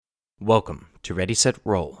Welcome to Ready, Set,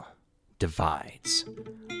 Roll Divides.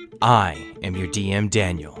 I am your DM,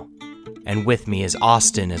 Daniel, and with me is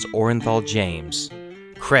Austin as Orenthal James,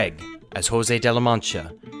 Craig as Jose de la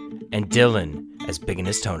Mancha, and Dylan as Big in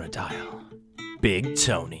his Tonadile. Big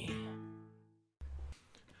Tony.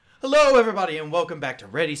 Hello, everybody, and welcome back to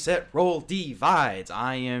Ready, Set, Roll Divides.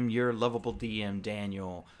 I am your lovable DM,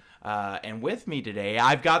 Daniel, and with me today,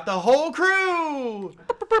 I've got the whole crew!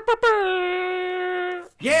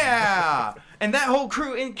 Yeah! And that whole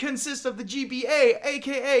crew consists of the GBA,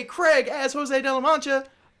 a.k.a. Craig as Jose de la Mancha.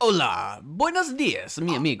 Hola, buenos dias,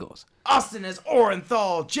 mi amigos. Austin as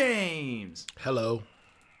Orenthal James. Hello.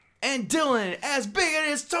 And Dylan as Big in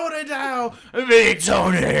his Tonadile, Big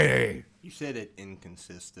Tony. You said it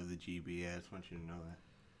inconsist of the GBA. I just want you to know that.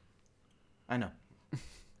 I know.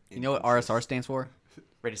 You know what RSR stands for?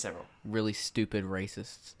 Ready, set, roll. Really stupid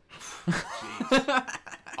racists.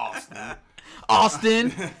 Jeez.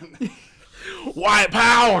 Austin! White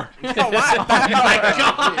power! White power! Oh my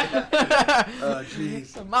God! Oh,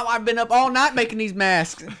 jeez. My wife been up all night making these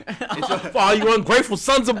masks. For all you ungrateful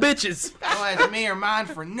sons of bitches! Don't ask me or mine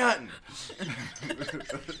for nothing. Did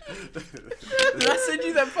I send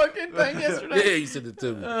you that fucking thing yesterday? Yeah, you said it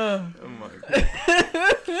to me. Oh my God.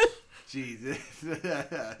 Jesus.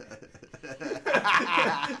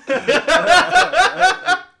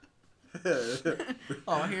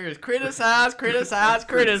 Oh, here's criticize.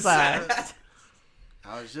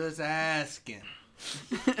 I was just asking.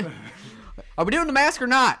 Are we doing the mask or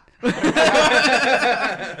not? Can't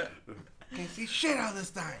see shit out of this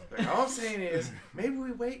thing. All I'm saying is, maybe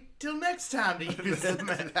we wait till next time to use it.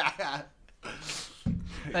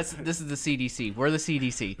 This is the CDC. We're the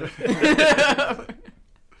CDC.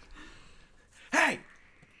 Hey!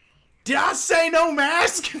 Did I say no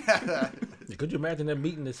mask? Could you imagine that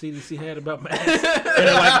meeting the CDC had about masks? And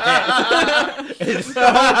they're like that. It's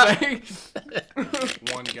the whole thing.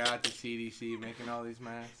 One guy at the CDC making all these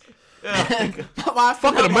masks. My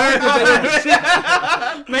fucking Americans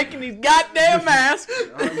making these goddamn masks.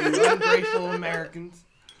 All you ungrateful Americans.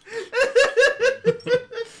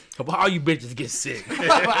 How all you bitches get sick?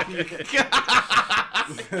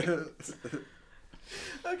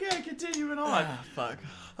 Okay, continuing on. Fuck.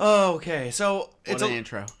 Oh, okay, so What an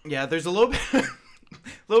intro. Yeah, there's a little bit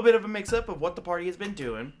of a mix-up of what the party has been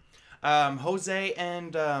doing. Jose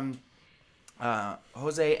and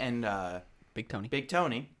Big Tony. Big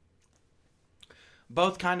Tony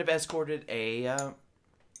both kind of escorted the Air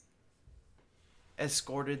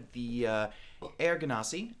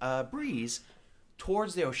Ganassi Breeze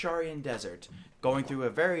towards the Osharian Desert, going through a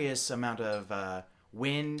various amount of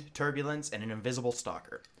wind, turbulence, and an invisible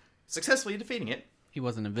stalker, successfully defeating it. He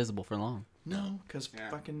wasn't invisible for long. No, because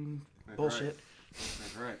fucking That's bullshit.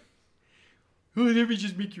 That's right. Oh, let me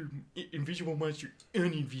just make your invisible monster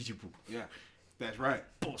uninvisible. Yeah, that's right.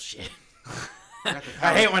 Bullshit. I got the I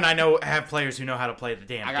powers. hate when I have players who know how to play the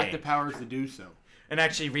damn I got game the powers to do so. and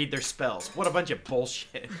actually read their spells. What a bunch of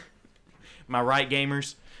bullshit. Am I right,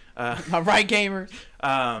 gamers? My right, gamers?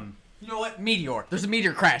 Um, You know what? Meteor. There's a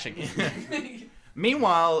meteor crashing.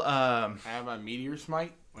 meanwhile, I have my meteor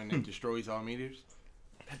smite when it destroys all meteors.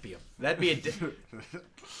 that'd be a.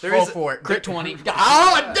 There Roll is for it. Crit 20.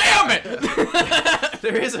 Oh, damn it!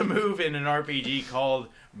 there is a move in an RPG called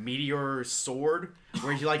Meteor Sword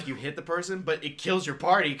where you hit the person, but it kills your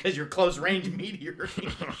party because you're close range meteor.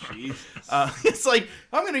 Jesus. It's like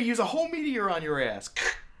I'm gonna use a whole meteor on your ass.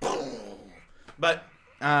 But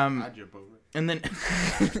I jump over it. and then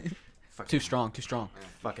Too strong.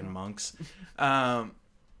 fucking monks. Meanwhile,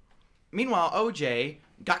 OJ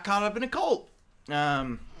got caught up in a cult.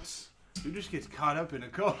 Who just gets caught up in a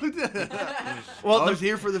cult? Well, I was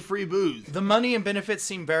here for the free booze. the money and benefits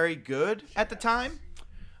seemed very good at the time,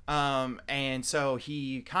 and so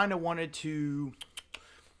he kind of wanted to.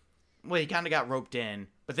 Well, he kind of got roped in,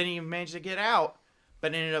 but then he managed to get out,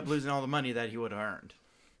 but ended up losing all the money that he would have earned.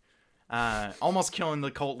 Almost killing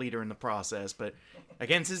the cult leader in the process, but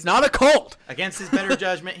against his Not a cult. against his better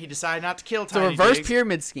judgment, he decided not to kill It's a Tiny reverse Diggs.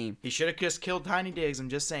 pyramid scheme. He should have just killed Tiny Diggs, I'm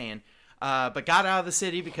just saying. But got out of the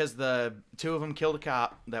city because the two of them killed a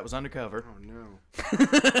cop that was undercover. Oh no.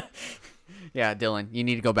 Yeah, Dylan, you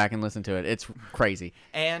need to go back and listen to it. It's crazy.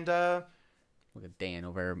 And, Look at Dan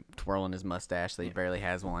over there twirling his mustache that he barely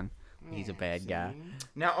has one. He's a bad guy.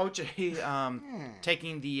 now OJ,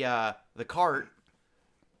 taking the cart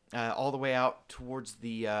all the way out towards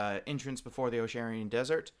the entrance before the Osharian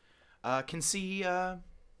Desert, can see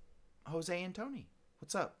Jose and Tony.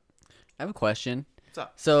 What's up? I have a question. What's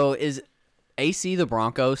up? So is AC the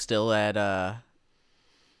Bronco still at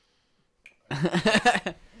Wasn't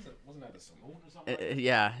that a saloon or something?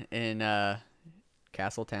 yeah, in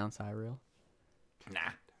Castletown, Cyril? Nah.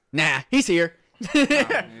 Nah, he's here.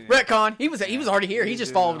 Retcon. He was already here. He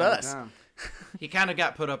just followed us. He kind of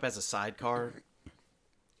got put up as a sidecar.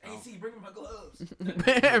 AC, bring me my gloves.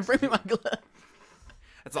 Bring me my glove.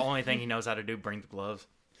 That's the only thing he knows how to do. Bring the gloves.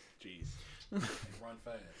 Jeez. Run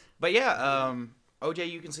fast. But yeah, OJ,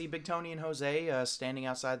 you can see Big Tony and Jose standing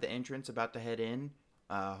outside the entrance, about to head in.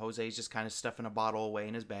 Jose's just kind of stuffing a bottle away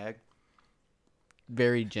in his bag.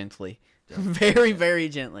 Very gently. Very, very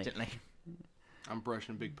gently. I'm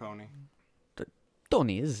brushing Big Pony.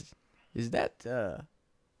 Tony, is that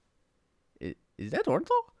is that Ornthal?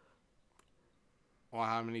 Well,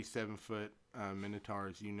 how many 7-foot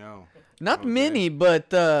minotaurs you know? Not Jose? many, but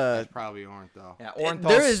That's probably Orenthal. Yeah,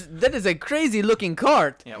 that is a crazy looking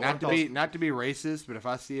cart. Yeah, Not to be racist, but if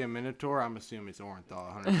I see a minotaur, I'm assuming it's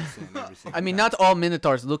Orenthal 100% every single I mean, time. not all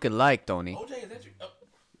minotaurs look alike, Tony. OJ, is that your...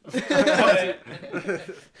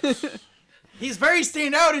 He's very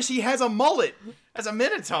standoutish. He has a mullet as a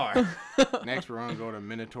minotaur. Next, we're gonna go to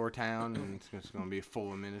Minotaur Town, and it's just gonna be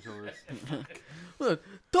full of minotaurs. Look,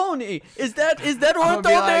 Tony, is that I'm gonna Ornthal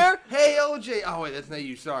be like, there? hey OJ. Oh wait, that's not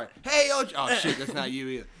you. Sorry. Hey OJ. Oh shit, that's not you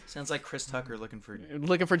either. Sounds like Chris Tucker looking for.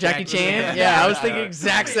 Looking for Jackie Jackie Chan? Chan. Yeah, I was thinking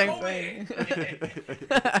exact same Oh, thing.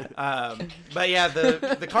 But yeah,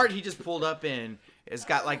 the cart he just pulled up in has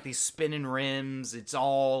got like these spinning rims. It's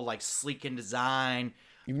all like sleek in design.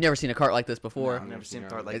 You've never seen a cart like this before. I've never seen a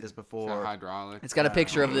cart like this It's not before. hydraulic. It's got a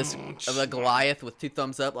picture of a Goliath with 2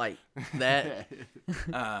 thumbs up like that.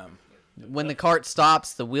 When the cart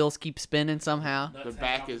stops, the wheels keep spinning somehow. The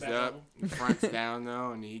back is up, front's down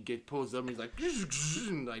though, and he pulls up and he's like,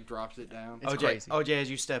 and like drops it down. It's OJ, crazy. OJ,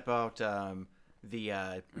 as you step out,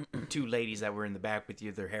 the 2 ladies that were in the back with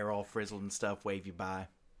you, their hair all frizzled and stuff, wave you by.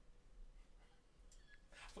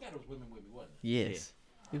 I forgot it was women with me, wasn't it? Yes.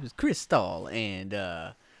 It was Crystal and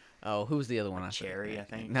who was the other one? Cherry, I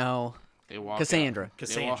think. No. They walk Cassandra. Out.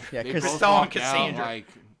 Cassandra. Yeah, They Crystal both and walk Cassandra. out like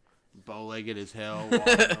bow-legged as hell,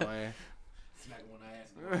 walking away. Smack one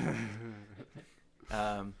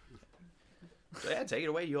ass. So yeah, take it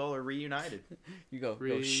away. You all are reunited. You go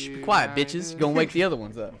shh, be quiet, bitches. You're going to wake the other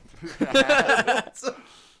ones up.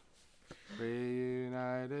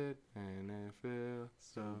 Reunited and it feels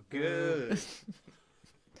so Good.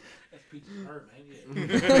 That's Peaches and Herb, man.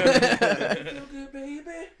 Yeah. Feel good,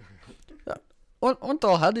 baby.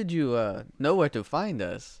 Ornthal, how did you know where to find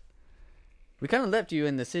us? We kind of left you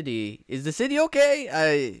in the city. Is the city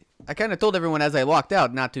okay? I kind of told everyone as I walked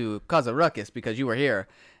out not to cause a ruckus because you were here.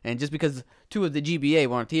 And just because 2 of the GBA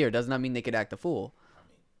weren't here does not mean they could act a fool. I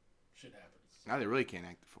mean, shit happens. Now they really can't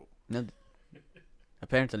act the fool. No,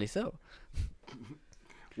 apparently so.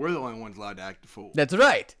 We're the only ones allowed to act the fool. That's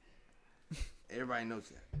right. Everybody knows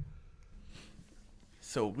that.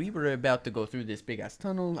 So we were about to go through this big-ass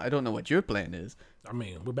tunnel. I don't know what your plan is. I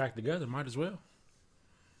mean, we're back together. Might as well.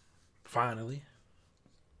 Finally.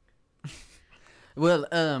 Well,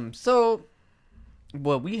 so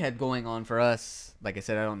what we had going on for us, like I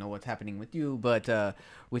said, I don't know what's happening with you, but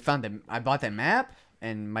we found that I bought that map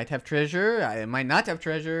and might have treasure. I might not have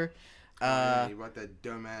treasure. Yeah, you bought that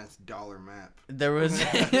dumbass dollar map. There was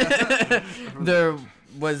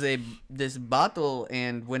this bottle,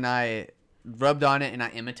 and when I rubbed on it and I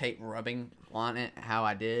imitate rubbing on it how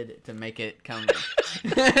I did to make it come.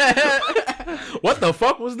 What the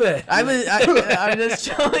fuck was that? I'm just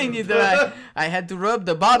showing you that I had to rub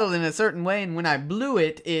the bottle in a certain way, and when I blew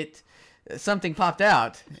it something popped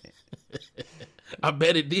out. I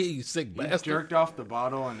bet it did, you sick You bastard. jerked off the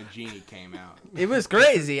bottle and a genie came out. It was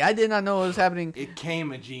crazy. I did not know what was happening. It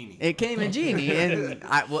came a genie. It came a genie, and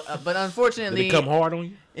but Did unfortunately, it come hard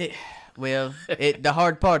on you? the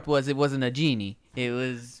hard part was it wasn't a genie. It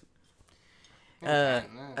was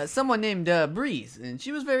someone named Breeze, and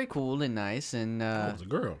she was very cool and nice, and It was a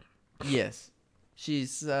girl. yes,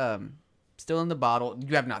 she's still in the bottle.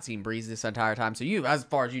 You have not seen Breeze this entire time, so as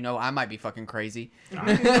far as you know, I might be fucking crazy.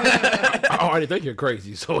 I already think you're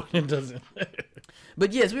crazy, so it doesn't.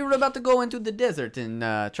 But yes, we were about to go into the desert and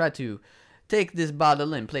try to take this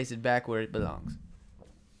bottle and place it back where it belongs.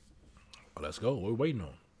 Well, let's go. What are we waiting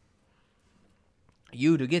on?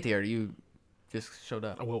 You to get here, you just showed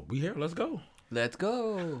up. Oh, well, we here. Let's go. Let's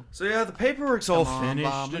go. So yeah, the paperwork's all Come on,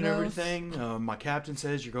 finished and Vominos. everything. My captain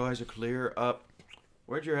says you guys are clear up.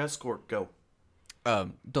 Where'd your escort go?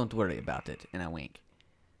 Don't worry about it. And I wink.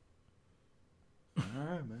 All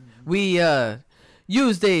right, man. We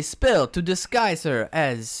used a spell to disguise her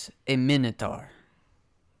as a minotaur.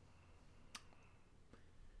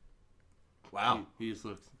 Wow. He just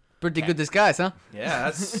looks. Pretty good disguise, huh?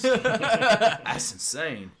 Yeah, that's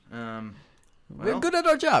insane. We're good at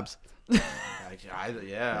our jobs.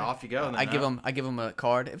 Yeah, off you go. Then, I give him a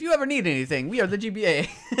card. If you ever need anything, we are the GBA.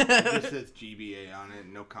 It just says GBA on it,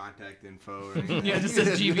 no contact info or anything. Yeah, it just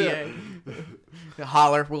says GBA.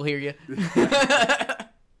 Holler, we'll hear you.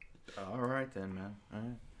 All right then, man. All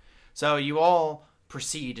right. So you all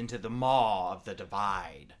proceed into the Maw of the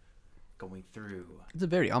Divide, going through It's a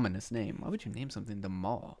very ominous name. Why would you name something the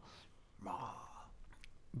Mall? Maw.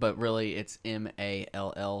 But really, it's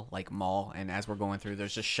M-A-L-L, like mall. And as we're going through,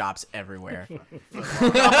 there's just shops everywhere.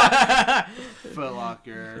 Foot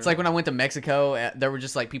Locker. It's like when I went to Mexico, there were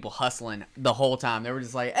just like people hustling the whole time. They were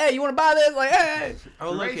just like, "Hey, you want to buy this?" Like, "Hey,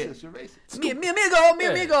 Oh look racist, you're racist. mi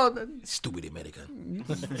amigo." Stupid American.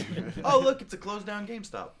 Oh look, it's a closed down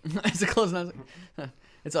GameStop. It's a close.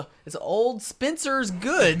 It's old Spencer's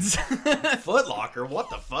Goods. Foot Locker. What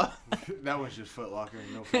the fuck? That was just Foot Locker,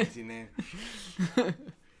 no fancy name.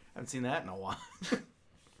 Haven't seen that in a while.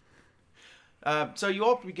 So you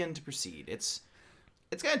all begin to proceed. It's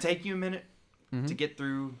gonna take you a minute to get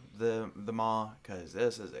through the Maw because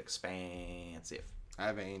this is expansive. I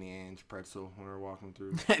have an Annie Ann's pretzel when we're walking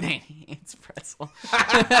through. It's pretzel.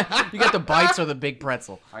 You got the bites or the big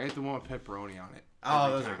pretzel? I get the one with pepperoni on it. Oh,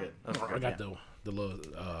 every those time. are good. Those are I good. got the little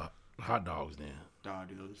hot dogs then. Dog,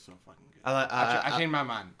 dude, those are so fucking good. I I changed my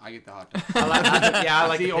mind. I get the hot dog. I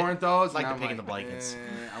like See the Orenthal's, like and the I'm pig in the blankets.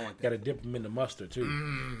 I want Got that. to dip them in the mustard too.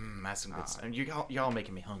 That's some good stuff. And y'all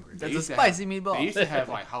making me hungry. That's a used to spicy They meatball. used to have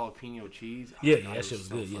like jalapeno cheese. Yeah, God, that it shit was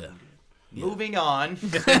so good, fucking yeah. good. Moving on.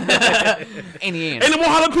 Annie Ann. Ain't no more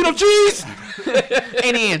jalapeno cheese.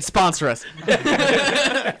 Annie Ann, sponsor us.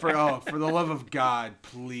 For the love of God,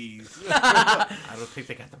 please. I don't think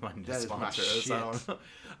they got the money to That is my sponsor us. I don't shit.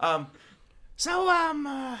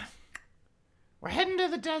 know. We're heading to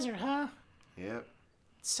the desert, huh? Yep.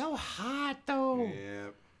 It's so hot though.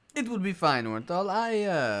 Yep. It would be fine, Ornthal.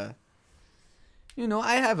 I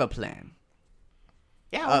have a plan.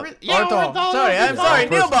 Yeah, Ornthal. Sorry, I'm sorry,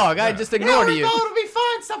 Nilbog. I just ignored you. It'll be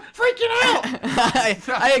fine. Stop freaking out.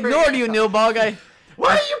 I ignored you, Nilbog. Why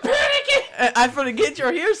are you panicking? I forget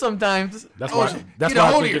you're here sometimes. That's why. That's get a why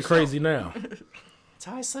I hold think of you're crazy now. That's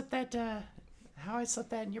how I slipped that. How I slipped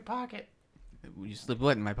that in your pocket. You slipped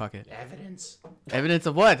what in my pocket? Evidence. Evidence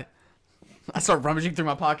of what? I start rummaging through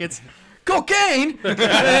my pockets. Cocaine!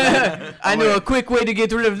 I know a quick way to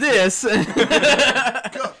get rid of this.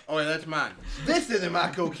 Oh, yeah, that's mine. This isn't my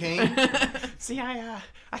cocaine. See, I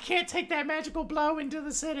can't take that magical blow into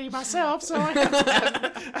the city myself, so I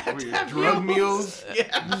have to have Drug mules. mules.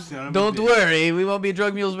 Yeah. Son of a Don't bitch. worry, we won't be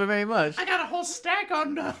drug mules for very much. I got a whole stack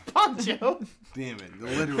on Poncho. Damn it, the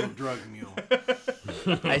literal drug mule.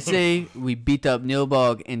 I say we beat up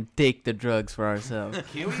Nilbog and take the drugs for ourselves.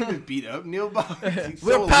 Can't we even beat up Neil Bob? He's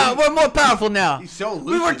We're so we're more powerful now. He's so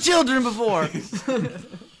We were lucid. children before.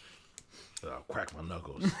 I'll crack my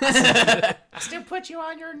knuckles. I still put you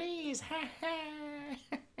on your knees.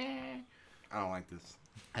 I don't like this.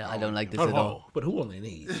 I don't like this Hold at on, all. but who on their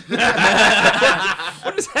knees?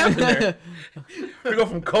 What is happening there? We go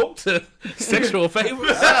from coke to sexual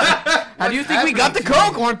favors. How do you think we got the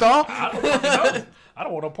coke, Ornthal? I don't fucking know. I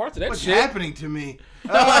don't want no parts of that What's shit. happening to me?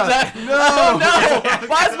 No!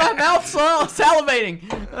 Why is my mouth salivating?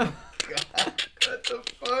 What the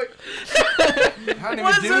fuck? I didn't What even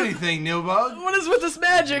is do it? anything, Neil Bob. What is with this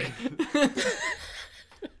magic?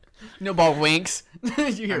 Nilbog winks.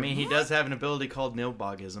 You hear I mean, he does have an ability called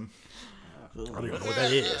Nilbogism. I don't even know what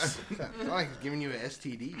that is. It's like he's giving you an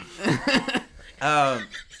STD. Um,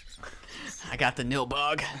 I got the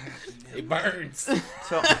Nilbog. It burns.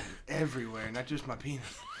 so Everywhere, not just my penis.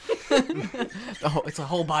 It's a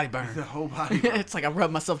whole body burn. The whole body. It's like I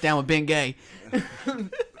rubbed myself down with Bengay.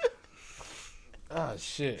 Oh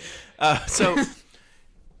shit.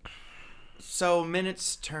 So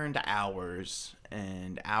minutes turn to hours,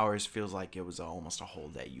 and hours feels like it was almost a whole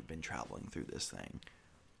day you've been traveling through this thing.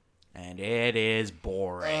 And it is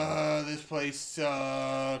boring. This place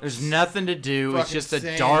sucks. There's nothing to do. It's Fucking just a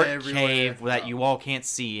sand dark everywhere. cave that you all can't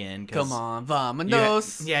see in. 'Cause Come on, you ha-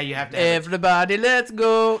 vamonos. yeah, you have to have Everybody, let's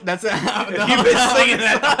go. That's You've been singing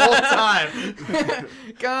that the whole time.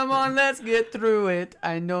 Come on, let's get through it.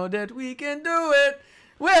 I know that we can do it.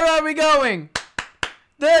 Where are we going?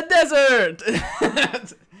 The desert.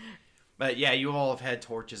 But yeah, you all have had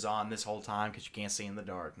torches on this whole time because you can't see in the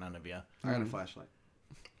dark. None of you. I got a flashlight.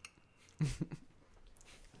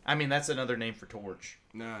 I mean, that's another name for torch.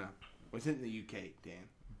 No. It's in the UK, Dan.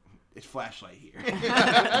 It's flashlight here.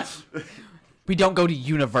 We don't go to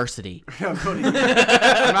university. I'm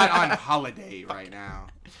not on holiday right now.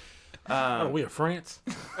 Oh, we in France?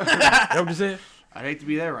 That what you said? I'd hate to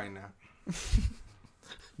be there right now.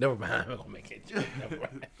 Never mind. I'm gonna make it. Never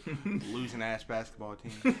mind. Losing ass basketball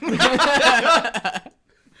team. You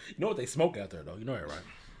know what they smoke out there, though? You know that, right?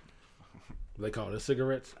 What they call it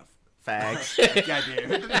cigarettes? Facts. Goddamn.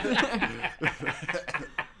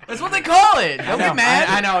 That's what they call it. Don't know, get mad.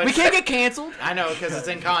 I know, We it's- can't get canceled. I know, because it's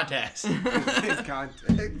in context.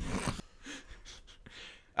 Context.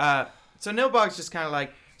 So Nilbog's just kind of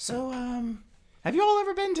like, so, have you all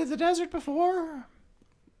ever been to the desert before?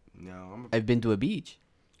 No, I've been to a beach.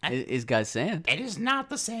 It's got sand. It is not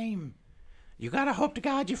the same. You gotta hope to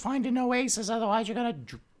God you find an oasis, otherwise you're gonna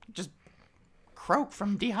just croak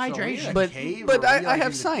from dehydration. a But cave, but or I we, like, have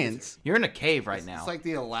in the science. You're in a cave right now. It's like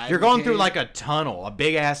the Aladdin You're going through cave. like a tunnel, a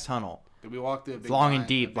big ass tunnel. Did we walk through a big long and lion-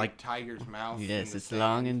 deep, a big like- tiger's mouth? in Yes, the it's sand?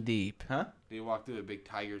 long and deep. Huh? Did you walk through a big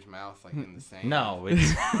tiger's mouth, like in the sand? No,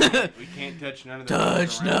 it's We can't touch none of the.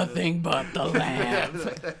 Touch things around nothing but the lamp. us.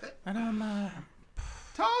 and I'm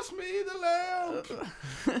Toss me the lamp.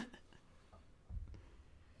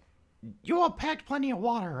 you all packed plenty of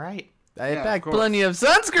water, right? I Yeah, of packed course. plenty of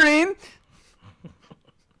sunscreen.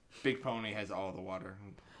 Big Pony has all the water.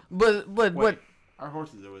 But Wait, what? our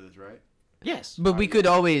horses are with us, right? Yes. But we could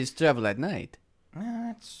always travel at night.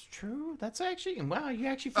 That's true. That's actually wow. You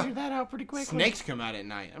actually figured that out pretty quickly. Snakes come out at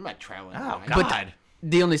night. I'm not traveling. Oh at God. night.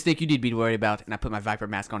 The only snake you need to be worried about, and I put my viper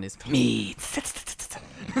mask on, is me.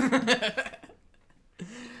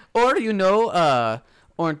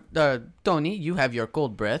 Or Tony, you have your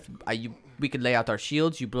cold breath. We could lay out our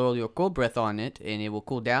shields. You blow your cold breath on it, and it will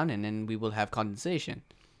cool down, and then we will have condensation.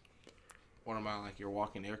 What am I, like your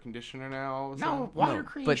walking air conditioner now? All of a sudden? No, water No,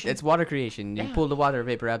 creation. but it's water creation. You Yeah. pull the water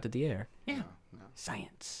vapor out of the air. yeah,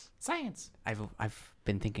 Science. science. I've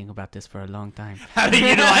been thinking about this for a long time. How to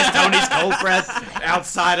utilize Tony's cold breath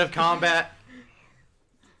outside of combat.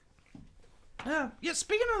 Yeah.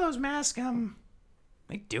 Speaking of those masks,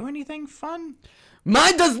 they do anything fun?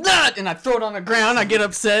 Mine does not! And I throw it on the ground, I get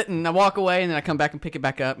upset, and I walk away, and then I come back and pick it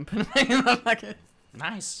back up and put it back in my pocket.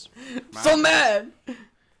 Nice. So mad!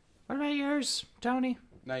 What about yours, Tony?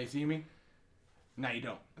 Now you see me? Now you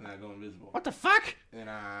don't. And I go invisible. What the fuck? And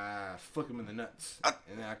I flick him in the nuts. And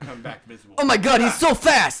then I come back visible. Oh my god, he's so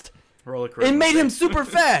fast! Roll a It made him super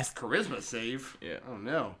fast! Charisma save? Yeah. Oh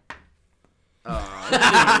no.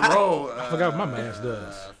 Let's see, roll. I forgot what my mask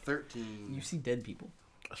does. 13. You see dead people.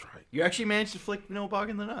 That's right. You actually managed to flick Nilbog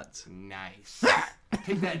in the nuts. Nice.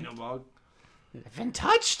 Take that, Nobog. I've been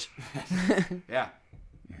touched. Yeah.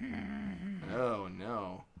 Oh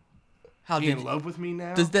no. How He did in love with me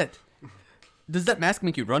now? does that mask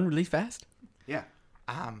make you run really fast? Yeah.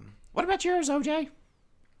 What about yours, OJ?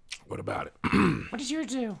 What about it? What does yours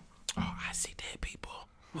do? Oh, I see dead people.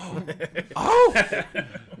 Oh!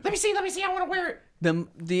 Let me see. I want to wear it.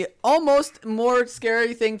 The almost more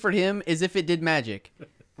scary thing for him is if it did magic.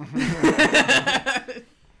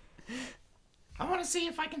 I want to see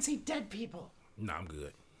if I can see dead people. No, I'm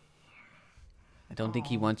good. I don't think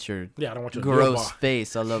he wants your Yeah, I don't want your gross Nilbog.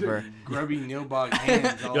 face all over. Grubby Nilbog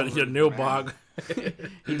hands all Your, over your me, Nilbog.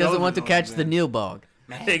 He doesn't want to knows catch it, the man. Nilbog.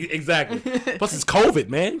 Exactly. Plus, it's COVID,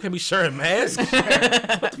 man. You can't be sharing masks.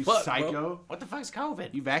 man. You psycho. What the fuck's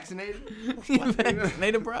COVID? You vaccinated?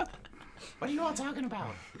 Vaccinated, bro? What are you all talking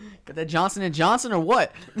about? Got that Johnson & Johnson or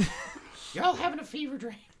what? You're all having a fever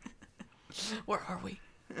dream. Where are we?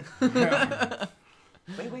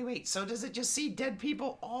 Wait. So does it just see dead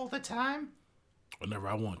people all the time? Whenever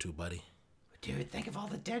I want to, buddy. Dude, think of all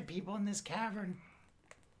the dead people in this cavern.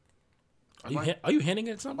 Are you hinting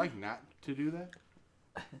at I'd something? like not to do that.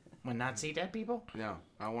 Would not see dead people? No.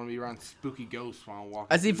 I want to be around spooky ghosts while I'm walking.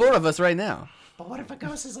 I see through 4 of us right now. But what if a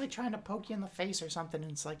ghost is like trying to poke you in the face or something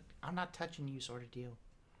and it's like, I'm not touching you sort of deal?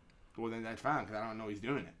 Well, then that's fine because I don't know he's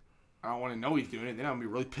doing it. I don't want to know he's doing it. Then I'm going to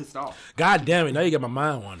be really pissed off. God damn it! Now you got my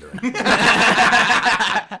mind wandering.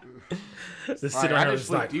 Just All sitting right, I around just just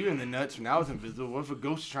like, flicked you in the nuts when I was invisible. What if a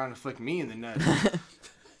ghost is trying to flick me in the nuts?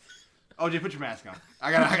 OJ, put your mask on.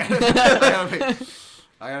 I gotta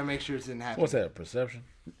make sure it didn't happen. what's that? Perception?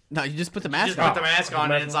 No, you just put the You mask just on. put the mask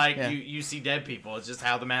on and it's like, Yeah. you see dead people. It's just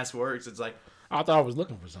how the mask works. It's like, I thought I was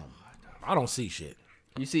looking for something. I don't see shit.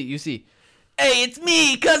 You see. Hey, it's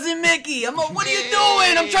me, Cousin Mickey. I'm like, what are you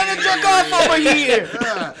doing? I'm trying to jerk off over here.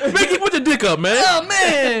 Mickey, put your dick up, man. Oh,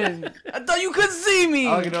 man. I thought you couldn't see me.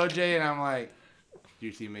 I look at OJ and I'm like, do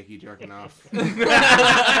you see Mickey jerking off?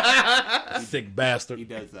 Sick He bastard.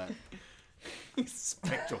 does that.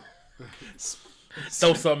 spectral.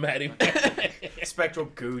 Throw something at him. Spectral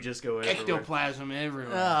goo just go everywhere. Ectoplasm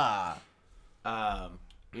everywhere. Ah.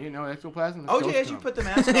 You know ectoplasm? It's OJ, ghost as you cum. put the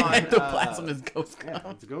mask on, Ectoplasm is ghost Yeah,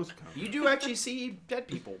 cum. it's a ghost cum. you do actually see dead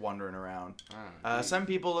people wandering around. Ah, Some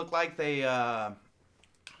people look like they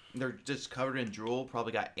They're just covered in drool.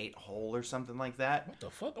 Probably got 8 hole or something like that. What the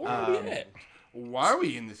fuck? Where are we at? Why are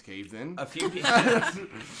we in this cave then? A few people.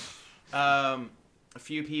 A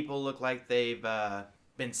few people look like they've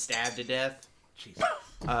been stabbed to death. Jesus.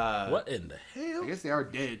 What in the hell? I guess they are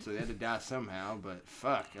dead, so they had to die somehow. But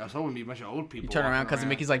fuck, I was hoping it'd be a bunch of old people. You turn around, walking Cousin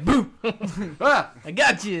Mickey's like, boom! Ah! I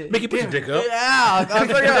got you. Mickey, put your dick up. Yeah, I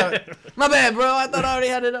forgot. My bad, bro. I thought I already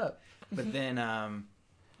had it up. But then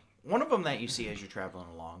one of them that you see as you're traveling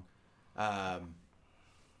along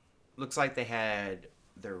looks like they had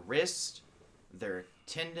their wrist, their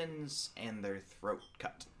tendons, and their throat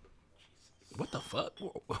cut. What the fuck?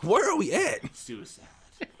 Where are we at? Suicide.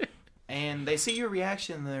 And they see your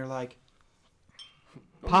reaction and they're like,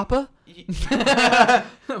 Papa?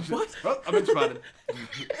 what? Oh, I've been spotted.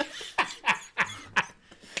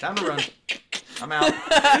 Time to run. I'm out.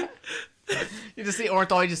 You just see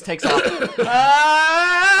Ornthal, he just takes off. He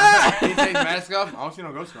takes his mask off. I don't see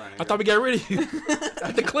no ghost around here. I thought we got rid of you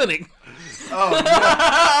at the clinic. Oh,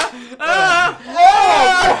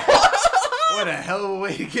 what a hell of a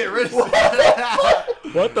way to get rid of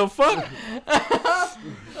something. What the fuck?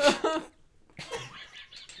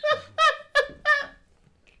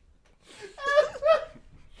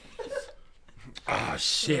 Oh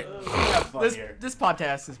shit! This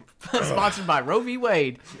podcast is sponsored by Roe v.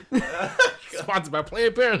 Wade. Sponsored by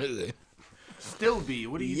Planned Parenthood. Still be.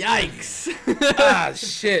 What are you? Yikes. Ah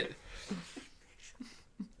shit!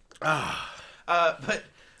 But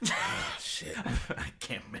Shit! I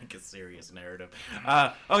can't make a serious narrative.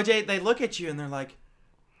 OJ, they look at you and they're like,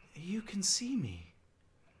 "You can see me."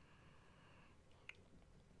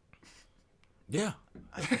 Yeah.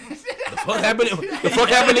 The fuck happened? The fuck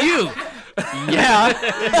happened to you?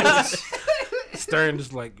 Yeah. Stern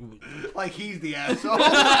just like. Like he's the asshole.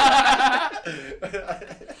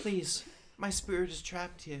 Please, my spirit is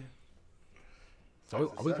trapped here.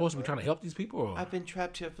 So are we supposed to be trying to help these people? Or? I've been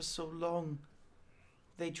trapped here for so long.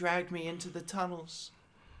 They dragged me into the tunnels.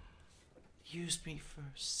 Used me for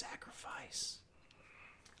sacrifice.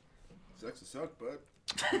 Sucks to suck, bud.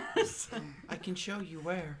 I can show you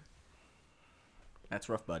where. That's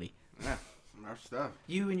rough, buddy. Yeah, rough stuff.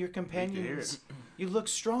 You and your hear companions, you look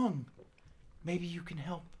strong. Maybe you can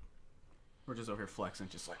help. We're just over here flexing,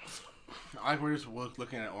 just like... I like we're just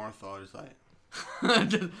looking at Ornthal, just like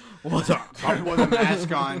What's up? with a mask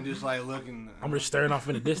on, just like looking. I'm just staring off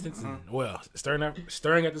in the distance. And, well, staring at this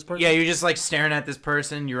person. Yeah, you're just like staring at this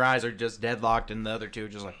person. Your eyes are just deadlocked, and the other two are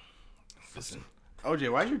just like. Listen, OJ,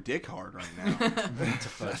 why's your dick hard right now?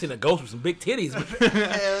 I seen a ghost with some big titties.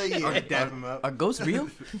 Hell yeah! I'll just dap him up. Are ghosts real?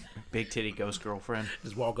 Big titty ghost girlfriend.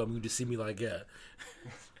 Just walk up and you just see me like that.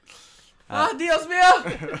 Dios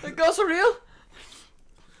mío! The ghosts are real?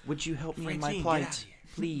 Would you help me in my Francine, get plight, out of here.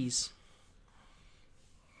 please?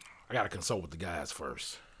 I gotta consult with the guys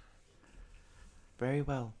first. Very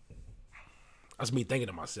well. That's me thinking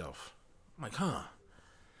to myself. I'm like, huh?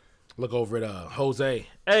 Look over at Jose.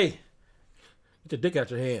 Hey, get your dick out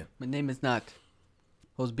your hand. My name is not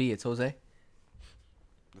Jose B, it's Jose.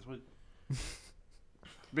 That's what.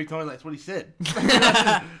 Big Tony, that's what he said.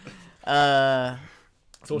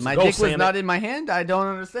 So it's a My ghost dick was saying not that- in my hand? I don't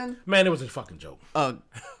understand. Man, it was a fucking joke. Oh,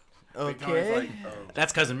 Big Tony's okay. like,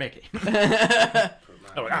 That's cousin Mickey.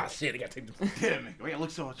 Oh, shit, I gotta take the... damn it! Wait, it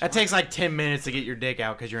looks so much. That takes like 10 minutes to get your dick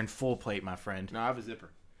out because you're in full plate, my friend. No, I have a zipper.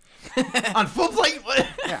 On full plate? What?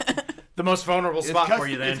 The most vulnerable spot for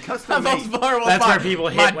you then. It's custom made. That's where people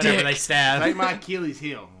hit My whenever dick. they stab. Like my Achilles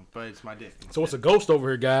heel, but it's my dick. So it's a ghost over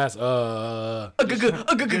here, guys. A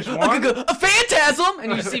phantasm!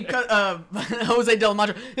 And you see Jose Del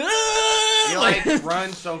Monte. He like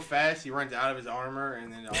runs so fast, he runs out of his armor,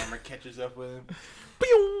 and then the armor catches up with him.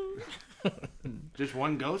 Just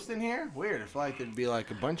one ghost in here? Weird. I feel like there'd be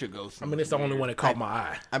like a bunch of ghosts. I mean, it's the only one that caught my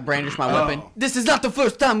eye. I brandish my weapon. Oh. This is not the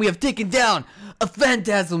first time we have taken down a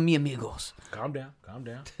phantasm, mi amigos. Calm down. Calm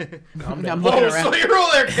down. Calm down. I'm looking Oh, around. so you're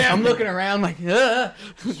all there, Cam. I'm looking around like,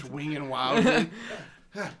 swinging wildly.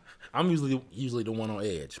 I'm usually the one on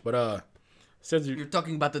edge. But, says You're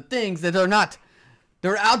talking about the things that are not,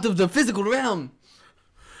 they're out of the physical realm.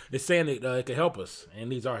 it's saying that it can help us and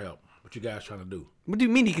needs our help. What you guys trying to do? What do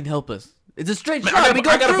you mean he can help us? It's a straight I shot. We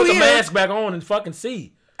gotta go put through the here. mask back on and fucking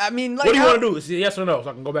see. I mean, like, What do you how- want to do? Is it yes or no? So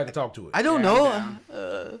I can go back and talk to it. I don't Yeah, know. I'm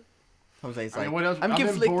Jose's I like, mean, what else? I'm I've been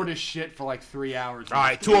conflicted. bored as shit for like 3 hours. All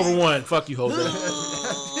right, 2 over 1. Fuck you, Jose.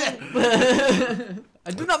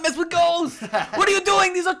 I do not mess with ghosts. What are you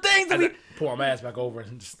doing? These are things that we. Pull my mask back over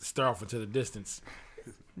and just stare off into the distance.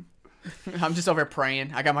 I'm just over here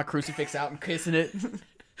praying. I got my crucifix out and kissing it.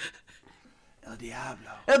 El Diablo.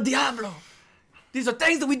 El Diablo. These are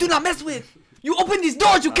things that we do not mess with. You open these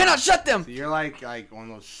doors, you cannot shut them. So you're like one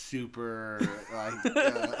of those super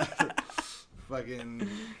fucking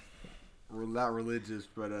not religious,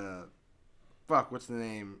 but fuck, what's the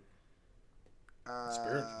name?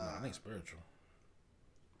 Spiritual? No, I think spiritual.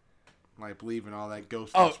 Like believe in all that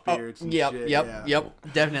ghosts and spirits and shit.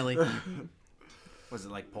 Yep, definitely. Was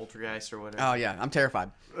it like Poltergeist or whatever? Oh yeah, I'm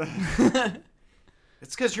terrified.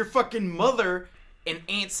 It's because your fucking mother and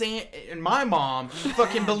Aunt Sam and my mom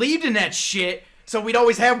fucking believed in that shit, so we'd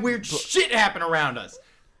always have weird shit happen around us.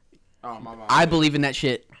 Oh, my mom. I believe in that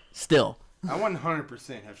shit still. I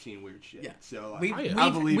 100% have seen weird shit. Yeah. So like, We've, I we've,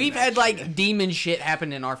 believe in we've that had like shit. demon shit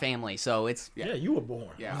happen in our family, so it's Yeah, you were born.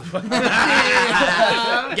 Yeah. got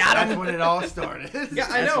That's him. when it all started. Yeah,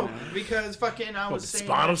 I know, because fucking I was the saying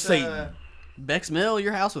spawn at, of Satan. Bex Mill,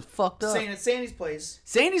 your house was fucked up. Saying at Sandy's place.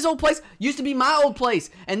 Sandy's old place used to be my old place,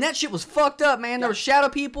 and that shit was fucked up, man. There was shadow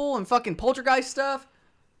people and fucking poltergeist stuff.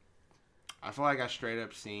 I feel like I straight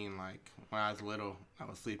up seen, like, when I was little, I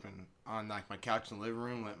was sleeping on, like, my couch in the living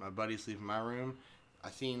room, let my buddy sleep in my room.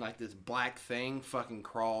 I seen, like, this black thing fucking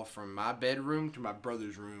crawl from my bedroom to my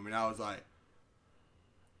brother's room, and I was like,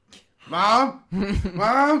 Mom?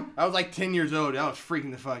 Mom? I was, like, 10 years old. I was freaking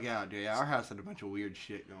the fuck out, dude. Our house had a bunch of weird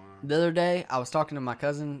shit going on. The other day, I was talking to my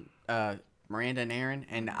cousin, Miranda and Aaron,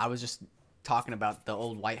 and I was just talking about the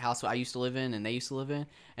old White House I used to live in and they used to live in.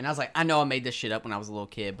 And I was like, I know I made this shit up when I was a little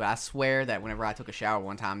kid, but I swear that whenever I took a shower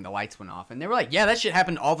one time, the lights went off. And they were like, yeah, that shit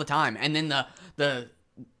happened all the time. And then the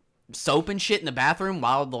soap and shit in the bathroom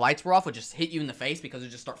while the lights were off would just hit you in the face because it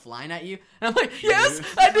would just start flying at you. And I'm like, yes,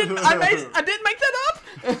 I didn't make that up.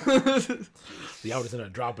 See, I was in there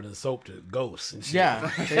dropping in soap to ghosts and shit. Yeah.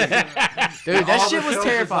 Dude, that All shit the was filters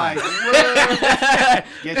terrifying. Like,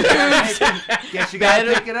 guess you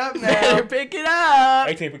gotta pick it up now. Better pick it up.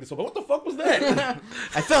 I can't pick this up. What the fuck was that?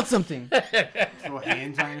 I felt something. Throw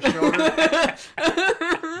hands on your shoulder.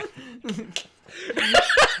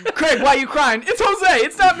 Craig, why are you crying? It's Jose.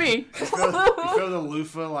 It's not me. You feel the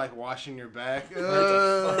loofah like washing your back. Every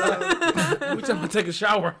time I take a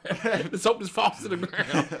shower, the soap just falls to the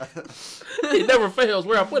ground. It never fails.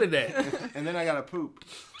 Where I put it at? And then I gotta poop.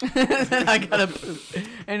 I gotta poop.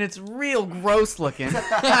 And it's real gross looking. We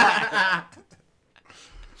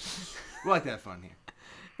like that fun here.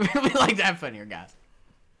 We like to have fun here, guys.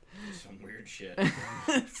 Some weird shit. Good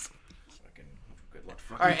luck.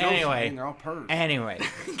 All right, anyway. Man, they're all pervs. Anyway.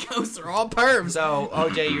 Ghosts are all pervs. So,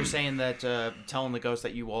 OJ, you're saying that telling the ghost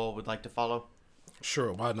that you all would like to follow?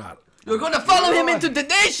 Sure, why not? We're going to follow him into the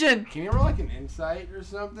nation. Can you roll like an insight or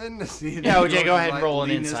something to see? If Yeah, the OJ, ghost go is, ahead and like, roll an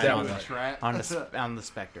leading us insight down on the the- trap. On the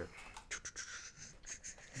Spectre.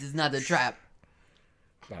 This is not a trap.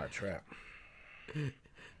 Not a trap.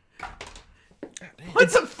 What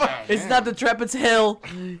the fuck? It's not the trap, it's hell.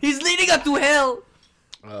 He's leading us to hell.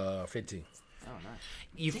 15. Oh, nice.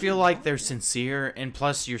 You feel like they're sincere, and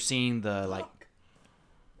plus you're seeing the, like...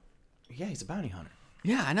 Yeah, he's a bounty hunter.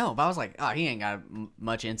 Yeah, I know. But I was like, oh, he ain't got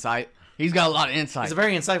much insight. He's got a lot of insight. He's a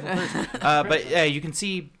very insightful person. But yeah, you can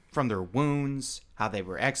see from their wounds, how they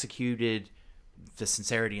were executed, the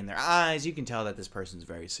sincerity in their eyes. You can tell that this person's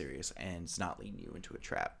very serious, and it's not leading you into a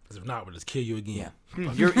trap. Because if not, we'll just kill you again.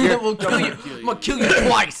 You're, We'll kill you. I'm going to kill you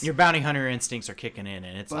twice. your bounty hunter instincts are kicking in,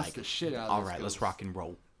 and it's Bust like, the shit out of all this right, let's ghost. rock and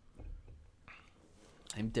roll.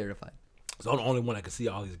 I'm terrified. So I'm the only one that can see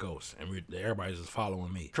all these ghosts, and everybody's just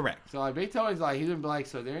following me. Correct. So like Big Toey's like he's gonna be like,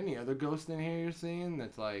 so are there any other ghosts in here you're seeing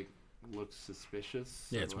that's like looks suspicious?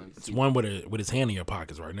 Yeah, Or, it's, like, it's see- one with his hand in your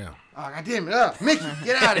pockets right now. Oh god damn it! Mickey,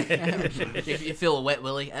 get out of here! You feel a wet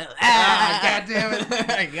willy. God damn it!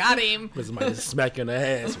 I got him. But somebody just smack you in the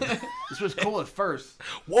ass. This was cool at first.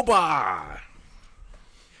 Whoopah!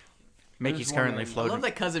 Mickey's just currently wondering- I floating. love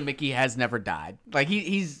that Cousin Mickey has never died. Like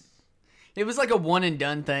he's. It was like a one and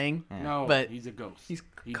done thing. No, But he's a ghost. he's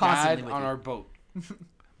he constantly died with on you. our boat.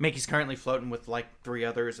 Mickey's currently floating with like 3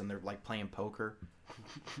 others, and they're like playing poker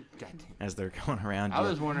God damn. as they're going around. I you.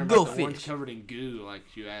 was wondering Go about the ones fish. covered in goo. Like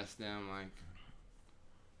you asked them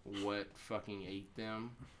like what fucking ate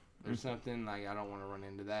them or something. Like I don't want to run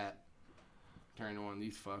into that. Turn into one of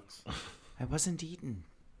these fucks. I wasn't eaten.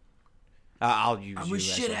 I'll use I you was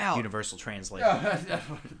as shit a out. universal translator.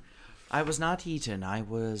 I was not eaten. I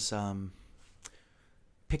was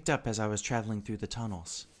picked up as I was traveling through the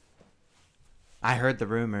tunnels. I heard the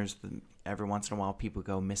rumors that every once in a while people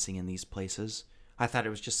go missing in these places. I thought it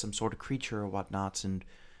was just some sort of creature or whatnot,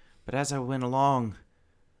 but as I went along,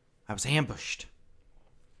 I was ambushed.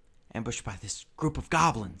 Ambushed by this group of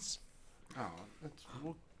goblins. Oh,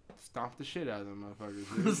 we'll stomp the shit out of them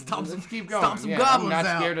motherfuckers. Dude. Stomp Let's some- keep going. stomp some yeah, goblins I'm not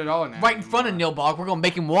out. scared at all now. Right in front of anymore. Nilbog. We're gonna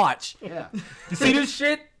make him watch. Yeah. You see this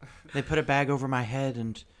shit? They put a bag over my head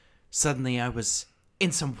and suddenly I was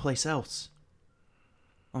in someplace else.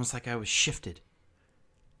 Almost like I was shifted.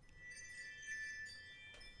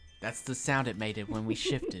 That's the sound it made when we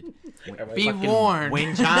shifted. Everybody Be fucking- warned.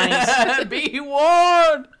 Wind chimes. Be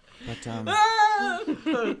warned.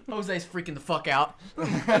 But Jose's freaking the fuck out.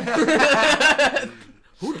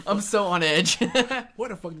 I'm so on edge. Where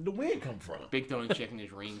the fuck did the wind come from? Big Tony checking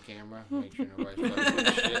his ring camera. Make sure nobody's fucking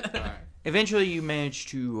with shit. All right. eventually you manage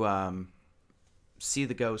to see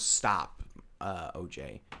the ghost stop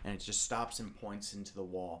OJ, and it just stops and points into the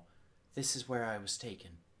wall. This is where I was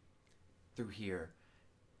taken. Through here.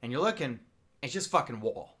 And you're looking, it's just fucking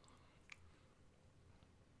wall.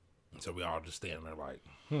 So we all just standing there like,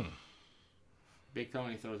 Big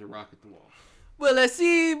Tony throws a rock at the wall. Well, I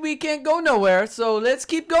see we can't go nowhere, so let's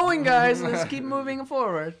keep going, guys. Let's keep moving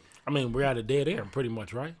forward. I mean, we're at a dead end, pretty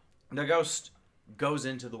much, right? The ghost goes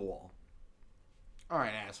into the wall All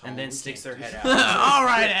right, asshole. and then We sticks can't their do head this. out. All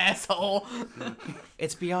right, asshole.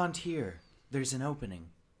 It's beyond here. There's an opening.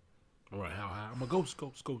 All right, how high? I'm a ghost.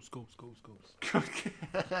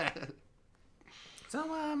 So, All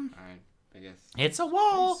right, I guess. it's a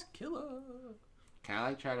wall. Killer. Can I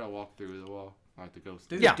like try to walk through the wall like the ghost?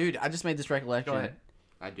 Dude, Yeah. dude, I just made this recollection. Go ahead.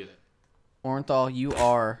 I do that. Orenthal, you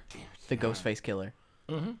are the ghost face killer.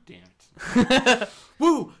 Damn it.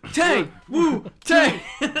 Woo! Tang! Woo! Tang!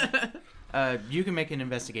 You can make an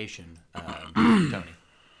investigation, Tony.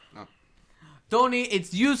 Tony,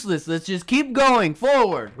 it's useless. Let's just keep going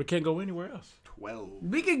forward. We can't go anywhere else. 12.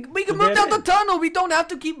 We can move down the tunnel. We don't have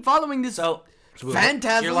to keep following this So,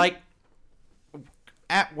 phantasm. you're like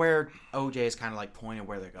at where OJ is kind of like pointing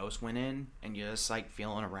where the ghost went in, and you're just like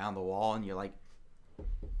feeling around the wall, and you're like,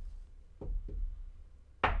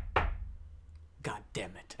 God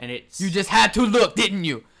damn it. and it's You just had to look, didn't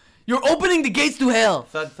you? You're opening the gates to hell.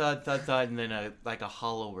 thud, thud, thud, thud, and then a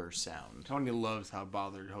hollower sound. Tony loves how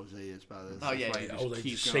bothered Jose is by this. Oh, yeah, That's why he I just was like,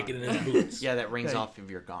 keeps just going. shaking in his boots. Yeah, that rings off of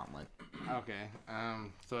your gauntlet. Okay.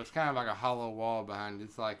 So it's kind of like a hollow wall behind.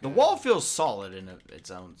 It's like The wall feels solid in its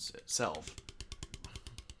own self.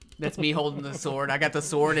 That's me holding the sword. I got the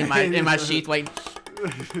sword in my sheath, waiting,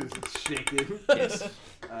 shaking. Yes.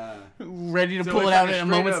 ready to So pull it's it out like a in a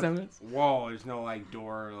moment's straight up notice. Wall. There's no like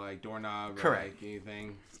door, like doorknob, or Correct. like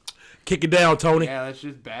anything. Kick it down, Tony. Yeah, let's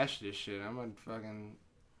just bash this shit. I'm gonna fucking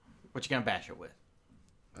What you gonna bash it with?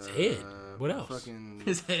 His head. What else? Fucking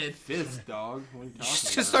His head. fist, dog. What are you talking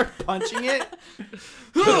Just about? start punching it.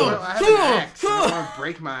 Well, I have an axe. I don't want to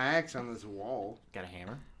break my axe on this wall. Got a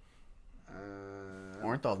hammer?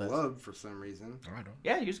 Orenthal does. Club for some reason. I don't.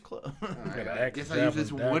 Yeah, use a club. Alright, an I axe, guess I use this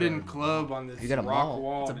javelin, wooden dagger. club on this You got a rock maul.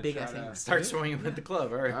 wall. It's a to big try ass to- hand. Start swinging with the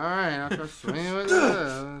club. All right. Alright, I'll try swinging with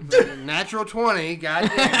the natural 20. God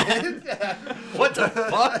damn it. What the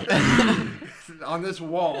fuck? On this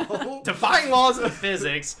wall. Defying laws of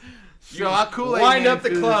physics. So I Kool-Aid Wind Man up the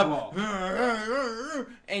through this club, wall.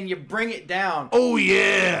 and you bring it down. Oh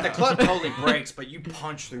yeah. The club totally breaks, but you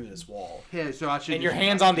punch through this wall. Yeah, so I should. And your just-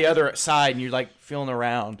 hand's on the other side, and you're like feeling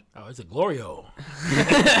around. Oh, it's a glory hole.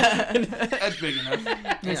 That's big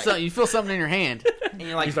enough. So you feel something in your hand. And you're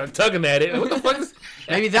You like, start tugging at it. What the fuck is?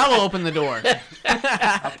 Maybe that will open the door.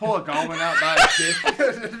 I pull a goblin out by his dick.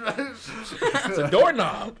 It's a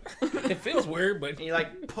doorknob. It feels weird, but and you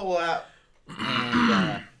like pull out,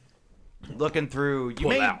 and looking through. You Pull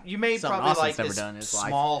made out. you made Something probably Austin's like never this done in his life.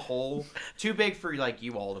 small hole, too big for like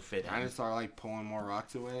you all to fit I in. just start like pulling more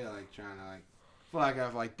rocks away, like trying to like feel like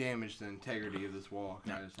I've like damaged the integrity of this wall.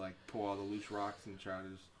 And I just like pull all the loose rocks and try to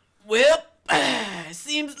just. Well,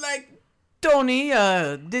 seems like Tony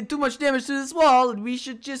did too much damage to this wall, and we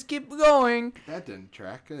should just keep going. That didn't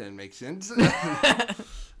track. That didn't make sense. Yeah,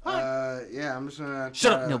 I'm just gonna.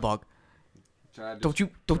 Shut try up, to- Nilbog. try to Don't you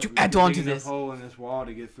make add a on big to enough this. hole in this wall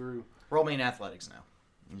to get through. Roll me in athletics now,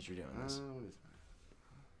 as you're doing this. What is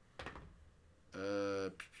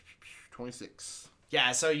that? 26.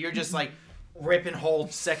 Yeah, so you're just like ripping whole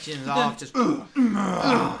sections off, just Good.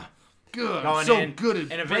 going I'm so in, good at and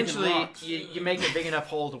breaking eventually rocks. you make a big enough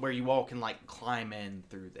hole to where you all can like climb in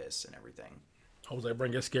through this and everything. Jose,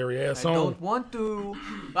 bring your scary ass I on. don't want to.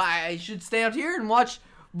 I should stay out here and watch.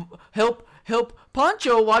 Help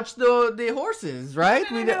Pancho watch the horses, right?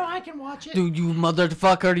 I can watch it. Do you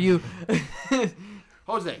motherfucker, you.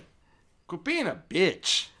 Jose, quit being a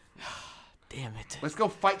bitch. Damn it. Let's go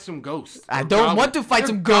fight some ghosts. I Or don't want to fight They're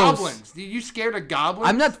some ghosts. Goblins. You scared of goblins?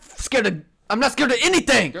 I'm not scared of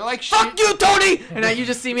anything. They're like Fuck shit. you, Tony! And now you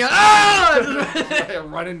just see me. Ah!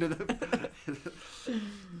 Run into the.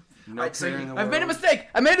 No Right, so care in the I've made a world. mistake.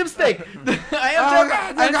 I made a mistake. I am. Oh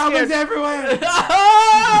god, there are I'm goblins scared. everywhere.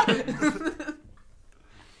 Ah!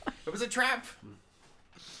 It was a trap.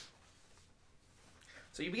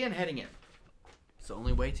 So you begin heading in. It's the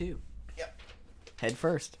only way to. Yep. Head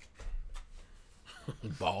first.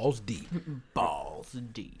 Balls deep. Balls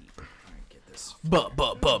deep. All right, get this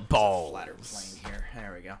Balls. flatter plane here.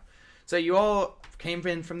 There we go. So you all came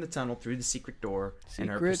in from the tunnel through the secret door and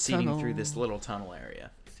are Secret proceeding tunnel. through this little tunnel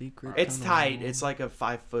area. Secret. It's tunnel. tight. It's like a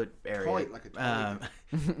 5-foot area. Tight, like a toilet.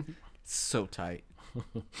 So tight.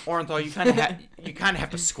 Orenthal, you kind of have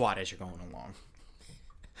to squat as you're going along.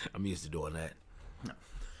 I'm used to doing that.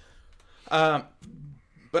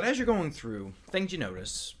 But as you're going through, things you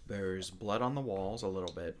notice, there's blood on the walls a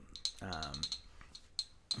little bit.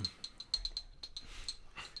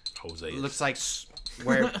 Jose It is looks like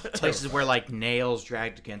where places where like nails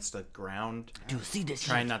dragged against the ground, Do you see this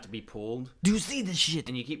trying not to be pulled. Do you see this shit?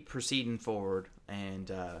 And you keep proceeding forward, and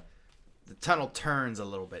the tunnel turns a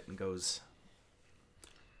little bit and goes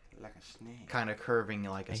Like a snake. kind of curving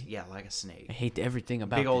like a like a snake. I hate everything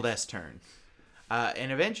about Big old this. S turn.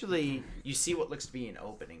 And eventually, you see what looks to be an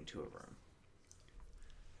opening to a room.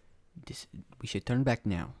 We should turn back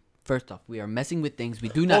now. First off, we are messing with things we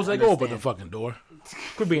do not Jose, go open the understand. fucking door.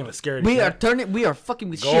 Quit being a scared. We are turning. We are fucking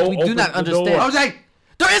with Go shit we do open not the door. understand. Jose!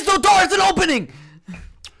 There is no door. It's an opening.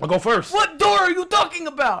 I'll go first. What door are you talking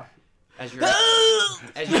about? As you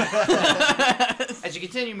as you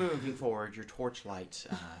continue moving forward, your torchlight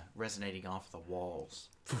resonating off the walls.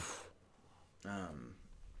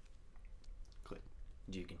 Click.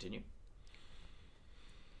 Do you continue?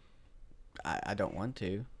 I don't want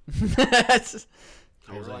to.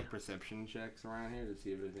 Are there like perception checks around here to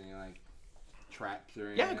see if there's any like traps or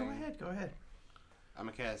anything? Yeah, go ahead. Go ahead. I'm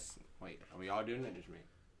gonna cast. Wait, are we all doing it? Or just me?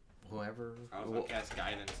 Whoever. I was gonna cast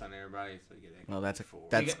guidance on everybody so you get extra. Well, that's four.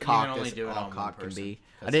 that's You can cock only as do it all on one cock can person, be. 'cause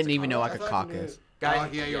I it's didn't a even know I thought could you cock knew as. it. Guidance-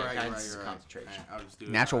 Oh, yeah, you're yeah, right. guidance is You're right. concentration. I'll just do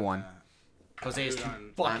it. Natural on, one. Jose is do it too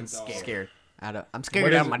on- fucking on scared. Scared. I'm What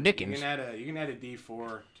scared is out of it? my You dickens. can add a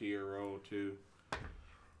D4 to your roll too.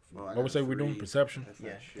 Well, I What got we say we're doing? 3. Perception. That's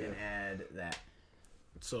not shit. add that.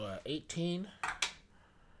 So 18.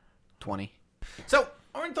 20. So,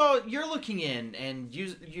 Orenthal, you're looking in and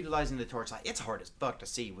utilizing the torchlight. It's hard as fuck to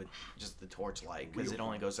see with just the torchlight because it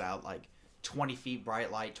only goes out like 20 feet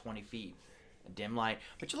bright light, 20 feet dim light.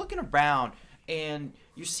 But you're looking around and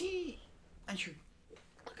you see, as you're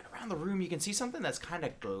looking around the room, you can see something that's kind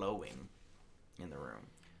of glowing in the room.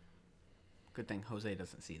 Good thing Jose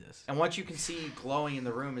doesn't see this. And what you can see glowing in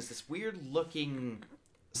the room is this weird looking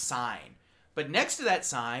sign. But next to that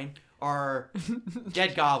sign are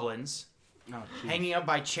dead goblins Oh, jeez. hanging up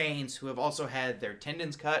by chains who have also had their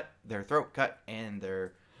tendons cut, their throat cut, and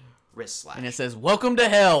their wrists slashed. And it says, "Welcome to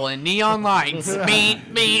hell" in neon lights.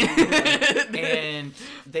 Beat, beat. And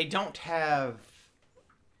they don't have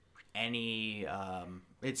any.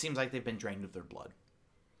 It seems like they've been drained of their blood.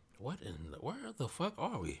 What in the, where the fuck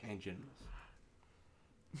are we? And generals.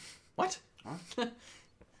 What?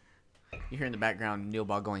 You hear in the background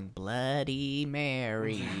Neilbog going, "Bloody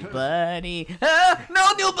Mary, bloody." Ah, no,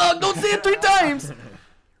 Neilbog, don't say it 3 times.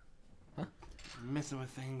 Messing with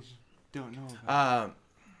things you don't know about.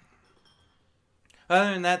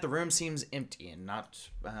 Other than that, the room seems empty and not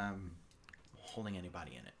holding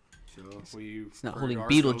anybody in it. So, will you? It's not for holding our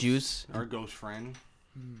Beetlejuice. Our ghost friend.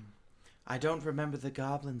 I don't remember the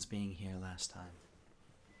goblins being here last time.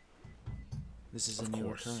 This is a Of new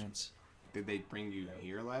course. occurrence. Did they bring you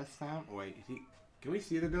here last time? Oh, wait, can we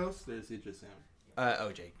see the ghost? Or is it just him?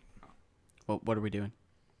 OJ. Well, what are we doing?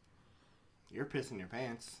 You're pissing your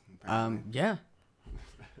pants. apparently. Yeah.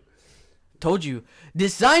 Told you.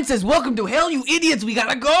 This sign says, "Welcome to hell, you idiots. We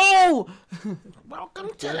gotta go." Welcome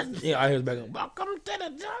to the. Yeah, I hear his back. Welcome to the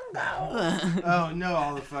jungle. Oh no!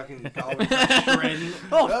 All the fucking goblins are shredding.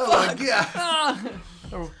 Oh, fuck. my god!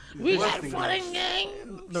 We got Listening fun to and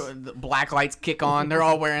games. The black lights kick on. They're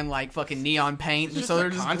all wearing like fucking neon paint, so they're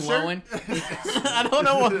just concert? glowing. I don't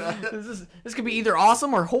know what this could be either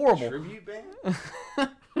awesome or horrible. Tribute band?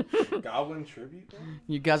 Goblin tribute band?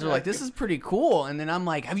 You guys are like, "This is pretty cool," and then I'm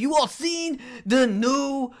like, "Have you all seen the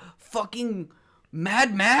new fucking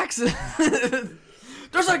Mad Max?"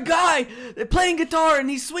 There's a guy playing guitar and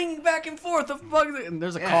he's swinging back and forth. And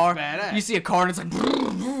there's a car. it's badass. You see a car and it's like,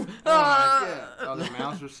 Oh my god! Oh, the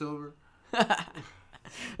mounts are silver.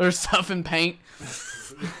 there's stuff in paint.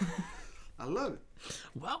 I love it.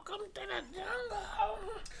 Welcome to the jungle.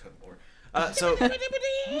 Good lord.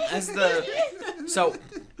 So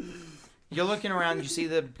you're looking around. You see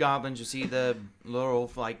the goblins. You see the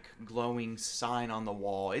little like glowing sign on the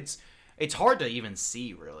wall. It's hard to even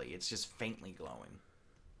see really. It's just faintly glowing.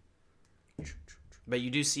 But you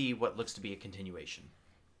do see what looks to be a continuation.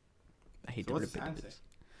 I hate So to what's the rip sign it. say?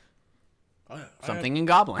 something in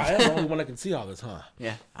Goblin. I am the only one that can see all this, huh?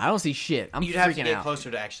 Yeah, I don't see shit. I'm You'd have to freaking get out.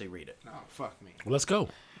 closer to actually read it. Oh, fuck me. Well, let's go.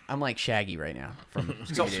 I'm like Shaggy right now from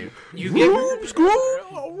So Scooby-Doo. you get you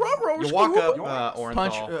walk up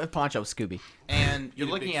Orenthal, Poncho Scooby. and you're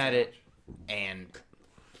looking at it, and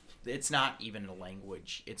it's not even a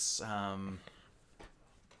language. It's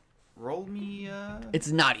roll me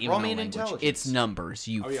It's not even Roll a me an language. intelligence. It's numbers,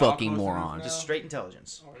 you Are we all fucking close enough moron. now? just straight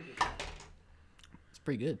intelligence. It's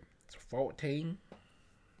pretty good. It's 14.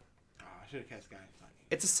 Oh, I should have cast guys.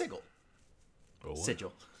 It's a sigil. Oh, what?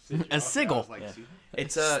 Sigil. A sigil.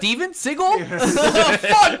 It's a Steven Seagal?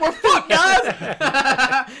 Fuck, we're fucked,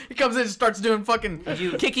 guys. He comes in and starts doing fucking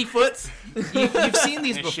kicky foots. you've seen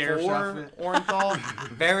these A sheriff's before, outfit. Orenthal.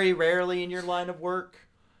 Very rarely in your line of work.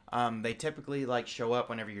 They typically like show up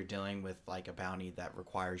whenever you're dealing with like a bounty that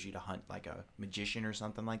requires you to hunt like a magician or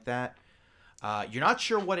something like that. You're not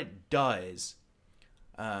sure what it does,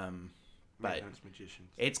 but Magicians.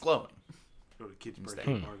 it's glowing. Go to kids' birthday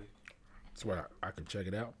Instead. party. That's why I can check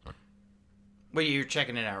it out. Well, you're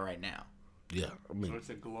checking it out right now. Yeah, I So mean, it's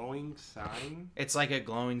a glowing sign. It's like a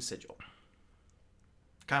glowing sigil,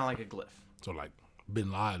 kind of like a glyph. so like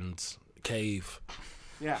Bin Laden's cave.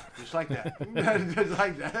 Yeah, just like that. Just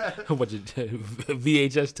like that. A bunch of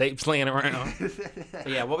VHS tapes laying around. But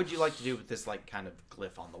yeah, what would you like to do with this like kind of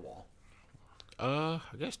glyph on the wall? I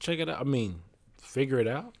guess check it out. I mean, figure it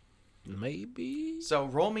out. Maybe. So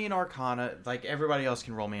roll me an Arcana, like everybody else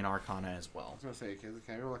can roll me an Arcana as well. I was gonna say, can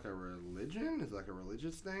I go like a religion? Is it like a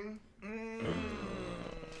religious thing?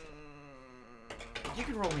 You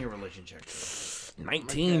can roll me a religion check.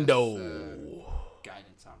 19 guess, though.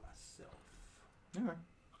 Guidance on myself. Okay.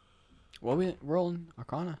 What are we rolling?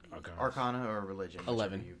 Arcana? Okay. Arcana or religion?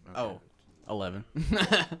 11. whichever you- Oh, 11.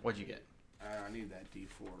 What'd you get? I need that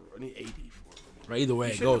D4. I need a D4. Right, either way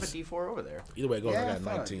You it should have goes. a D4 over there. Either way it goes, Yeah, I I got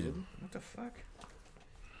thought I 19. did. What the fuck?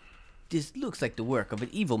 This looks like the work of an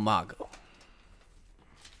evil Mago.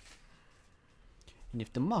 And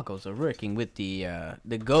if the Magos are working with the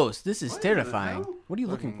ghost, this is What? terrifying. No? What are you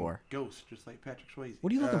looking Fucking for? Ghost, just like Patrick Swayze.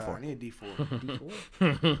 What are you looking for? I need a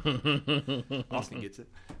D4. Austin gets it.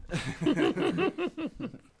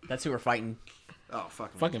 That's who we're fighting. Oh,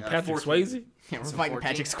 fucking. Fucking Patrick Swayze? Yeah, we're It's a fighting 14.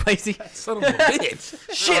 Patrick Swayze. Son of a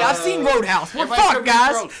bitch. Shit, I've seen Roadhouse. We're Everybody fucked, grip your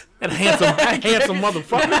guys. throats. That handsome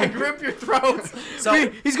motherfucker. Grip your throats. So-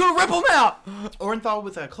 He's gonna rip them out. Orenthal,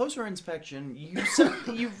 with a closer inspection,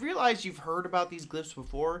 you realize you've heard about these glyphs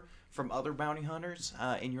before from other bounty hunters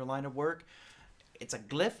in your line of work. It's a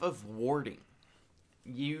glyph of warding.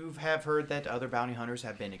 You have heard that other bounty hunters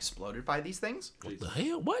have been exploded by these things What the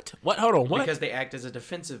hell? What? What? Hold on. What? because they act as a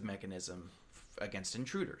defensive mechanism against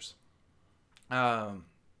intruders. So,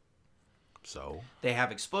 They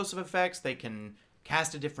have explosive effects. They can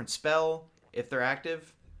cast a different spell if they're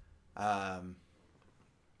active.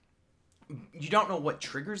 You don't know what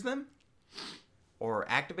triggers them or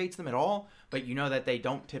activates them at all, but you know that they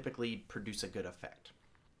don't typically produce a good effect.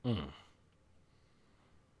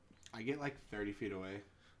 I get like 30 feet away.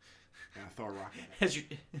 And I throw a rock at it. As you,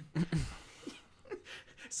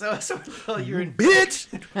 so until you're in, bitch.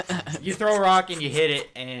 you throw a rock and you hit it,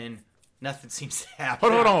 and nothing seems to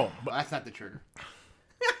happen. Hold on. But that's not the trigger.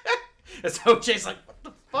 So OJ's like, "What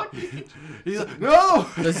the fuck?" He's like, no!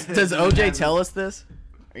 Does OJ tell us this?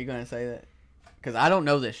 Are you gonna say that? Because I don't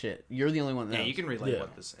know this shit. You're the only one that Yeah, knows. you can relay Yeah.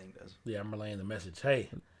 what this thing does. Yeah, I'm relaying the message. Hey,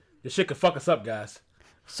 this shit could fuck us up, guys.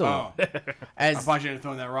 So, Oh, I as thought you had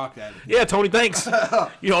thrown that rock at it. Yeah, Tony, thanks.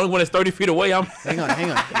 You're the only one that's 30 feet away. I'm hang on.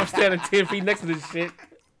 I'm standing 10 feet next to this shit.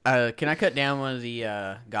 Can I cut down one of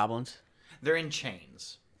the goblins? They're in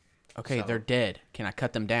chains. Okay, So- they're dead. Can I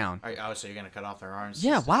cut them down? Oh, so you're gonna cut off their arms?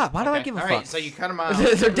 Yeah. Why? Why do I Okay, give a all fuck? right, so you cut them out.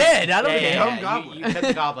 they're dead. I don't Yeah, care. yeah, yeah. You cut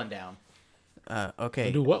the goblin down.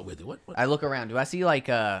 Okay. Do what with it? What? I look around. Do I see like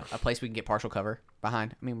a place we can get partial cover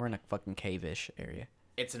behind? I mean, we're in a fucking cave-ish area.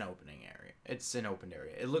 It's an opening area. It's an open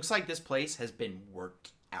area. It looks like this place has been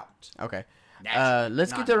worked out. Okay. Naturally,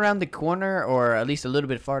 Let's not get around the corner, or at least a little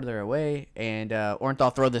bit farther away, and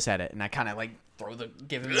Orenthal throw this at it, and I kind of like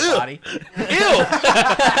give him the body.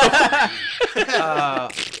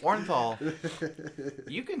 Orenthal,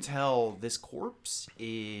 you can tell this corpse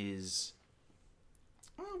is.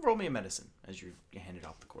 Well, roll me a medicine as you hand it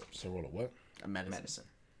off the corpse. So roll a what? A medicine. Medicine.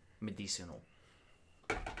 Medicinal.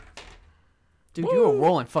 Dude, you were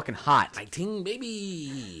rolling fucking hot. 19,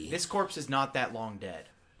 baby. This corpse is not that long dead.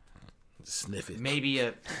 Sniff it. Maybe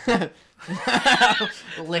Lick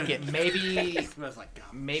it. maybe Smells like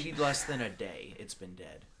gum. maybe less than a day it's been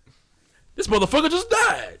dead. This motherfucker just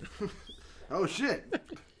died. Oh, shit.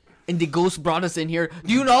 And the ghost brought us in here.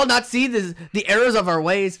 Do you all not see the errors of our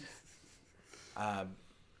ways?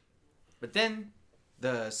 But then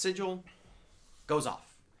the sigil goes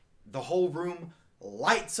off. The whole room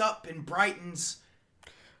lights up and brightens.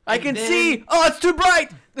 I And can then see. Oh, it's too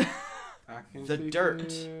bright. The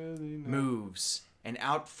dirt moves, and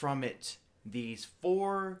out from it, these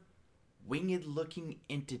 4 winged-looking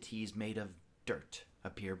entities made of dirt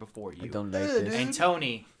appear before you. I don't like this. And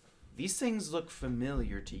Tony, these things look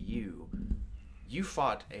familiar to you. You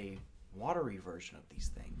fought a watery version of these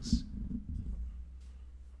things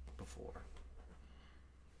before.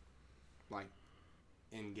 Like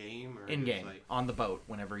in game or In game, Like... on the boat,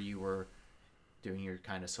 whenever you were doing your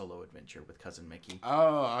kind of solo adventure with Cousin Mickey.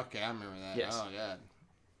 Oh, okay, I remember that. Yes. Oh, yeah. I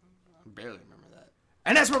barely remember that.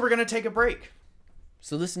 And that's where we're going to take a break.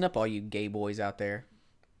 So listen up, all you gay boys out there.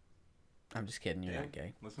 I'm just kidding. You're not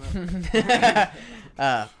gay. Listen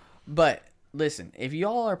up. But listen, if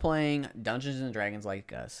y'all are playing Dungeons and Dragons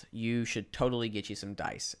like us, you should totally get you some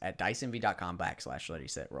dice at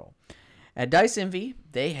diceenvy.com/ready-set-roll. At Dice Envy,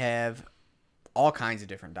 they have all kinds of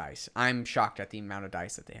different dice. I'm shocked at the amount of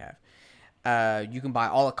dice that they have. You can buy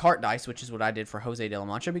a la carte dice, which is what I did for Jose de la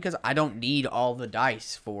Mancha, because I don't need all the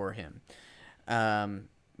dice for him.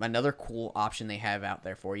 Another cool option they have out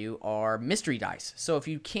there for you are mystery dice. So if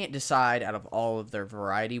you can't decide out of all of their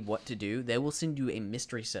variety what to do, they will send you a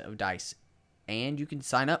mystery set of dice. And you can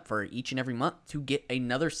sign up for each and every month to get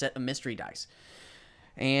another set of mystery dice.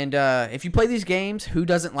 And if you play these games, who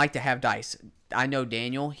doesn't like to have dice? I know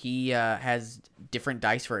Daniel, he has different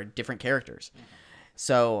dice for different characters.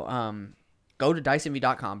 So go to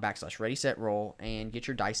diceenvy.com/ready-set-roll and get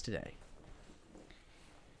your dice today.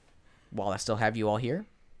 While I still have you all here,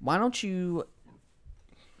 why don't you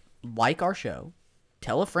like our show,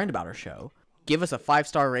 tell a friend about our show, give us a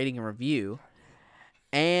 5-star rating and review,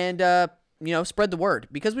 and spread the word.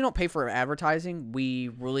 Because we don't pay for advertising, we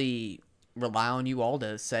really rely on you all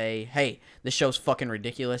to say, hey, this show's fucking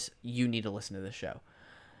ridiculous, you need to listen to this show.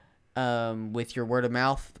 With your word of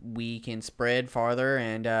mouth, we can spread farther,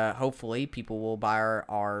 and hopefully people will buy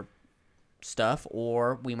our stuff,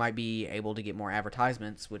 or we might be able to get more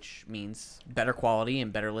advertisements, which means better quality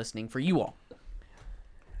and better listening for you all.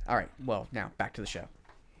 All right, well, now back to the show.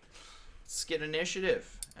 Let's get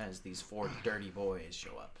initiative as these 4 dirty boys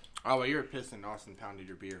show up. Oh, well, you were pissed and Austin pounded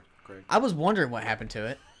your beer, Craig. I was wondering what happened to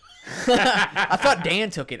it. I thought Dan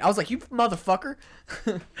took it. I was like, you motherfucker.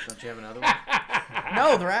 Don't you have another one?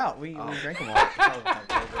 No, they're out. We drank them all.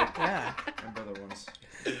 Yeah. My brother ones.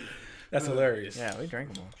 That's hilarious. Yeah, we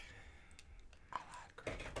drank them all.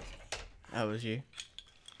 Oh, it was you?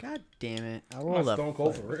 God damn it. I I'm rolled not up. Stone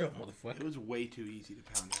Cold for real, It motherfucker. was way too easy to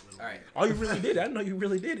pound that little. All right. Oh, you really did it. I know you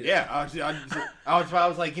really did it. Yeah, I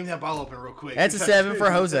was like, give me that bottle open real quick. That's a 7 for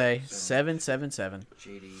Jose. 777.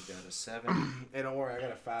 JD got a 7. Hey, don't worry, I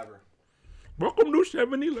got a 5er. Welcome to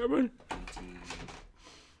 7-Eleven.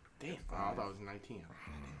 Damn. Oh, I thought it was 19. Man,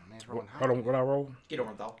 it's rolling high. Hold on, what I roll? Get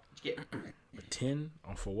on, though. Get. A 10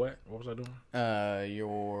 on for what? What was I doing?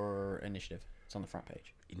 Your initiative. It's on the front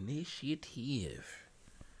page. Initiative.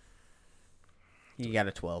 You got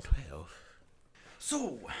a 12. 12.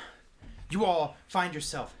 So, you all find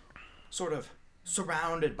yourself sort of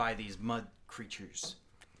surrounded by these mud creatures.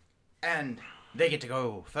 And they get to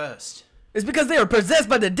go first. It's because they were possessed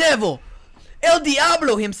by the devil. El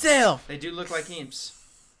Diablo himself. They do look like imps.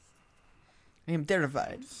 I am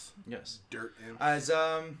terrified. Yes. Dirt imp. As,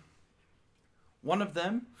 one of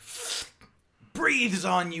them breathes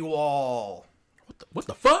on you all. What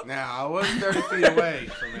the fuck? Now, I was 30 feet away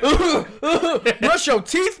from it. Brush your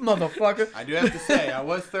teeth, motherfucker. I do have to say, I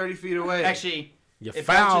was 30 feet away. Actually, You it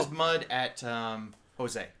foul. belches mud at,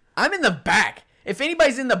 Jose. I'm in the back. If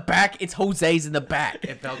anybody's in the back, it's Jose's in the back.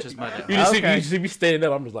 It belches mud at You him. just, Okay. see me standing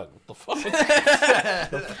up. I'm just like, what the fuck?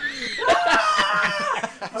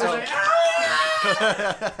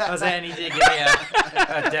 Jose, I need you to give me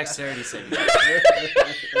a dexterity saving.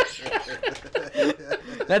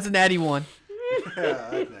 That's a natty one.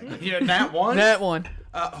 You're nat 1? Nat one.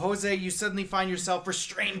 Jose, you suddenly find yourself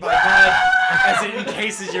restrained by mud as it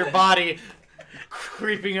encases your body,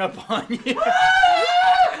 creeping up on you.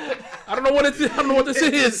 I don't know what it is. I don't know what this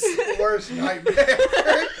is. Worst nightmare.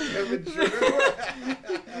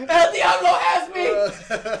 El Diablo has me.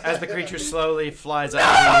 As the creature slowly flies up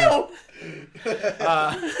to you.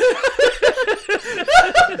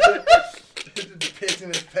 Piss in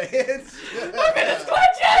his pants.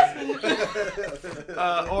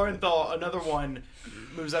 Orenthal, another one,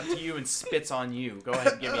 moves up to you and spits on you. Go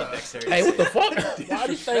ahead and give me a dexterity. Hey, what the fuck? Why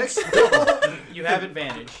do you think? You have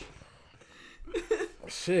advantage.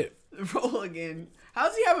 Shit. Roll again. How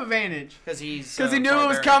does he have advantage? Because he's. Because he knew it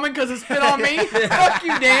was coming because it spit on me? Fuck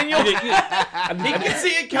you, Daniel. He can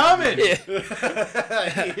see it coming.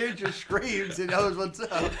 He hears your screams and knows what's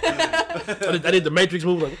up. I did the Matrix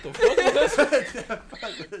move. Like, what the fuck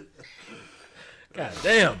was that? God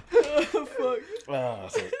damn. Fuck.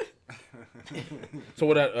 So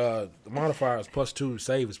what that the modifier is +2,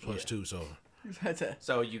 save is +2, so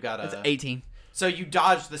So you got That's a. 18. So you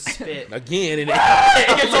dodge the spit. again and It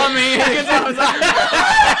gets on me. It gets on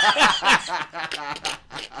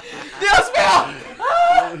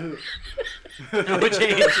me. Which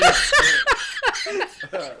age?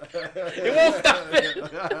 it won't stop it.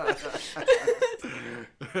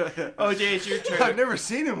 OJ, it's your turn. I've never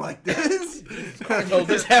seen him like this.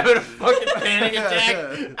 Just having a fucking panic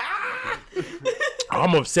attack.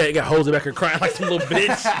 I'm upset. You got Jose back here crying like some little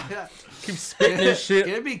bitch. Keep spitting this shit.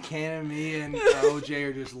 Can it be Ken and me and OJ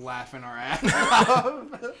are just laughing our ass off?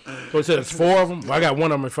 So it said it's 4 of them. Well, I got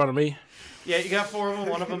one of them in front of me. Yeah, you got 4 of them.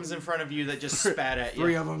 One of them's in front of you that just spat at you.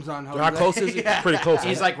 3 of them's on Jose. How close is it? Yeah. Pretty close.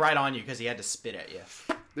 He's like right on you because he had to spit at you.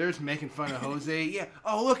 They're just making fun of Jose. Yeah.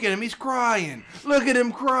 Oh, look at him. He's crying. Look at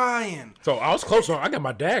him crying. So I was close. I got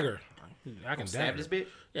my dagger. I can Stab dagger. this bitch.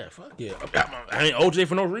 Yeah, fuck yeah. I ain't OJ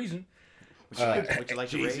for no reason. Would you like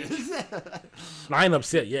to rage? I ain't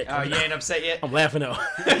upset yet. Oh, you ain't upset yet? I'm laughing out.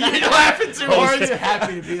 You're laughing too hard.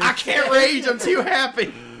 Happy to be I can't rage. I'm too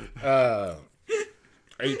happy.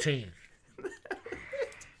 18.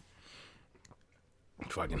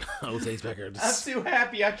 Fucking Jose's back here I'm just too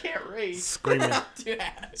happy. I can't rage. screaming. Too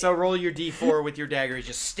happy. So roll your D4 with your dagger. You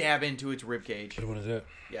just stab into its ribcage. What is that?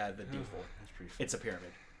 Yeah, the D4. It's a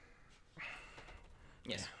pyramid.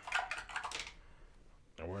 Yes.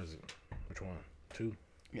 Oh, where is it? Which one? 2?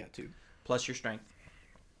 Yeah, 2. Plus your strength.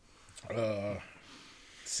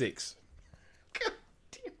 6.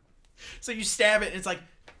 So you stab it, and it's like,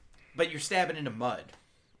 but you're stabbing into mud.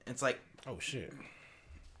 It's like, Oh shit.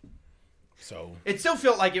 So it still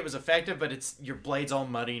felt like it was effective, but it's your blade's all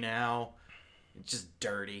muddy now. It's just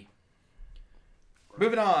dirty.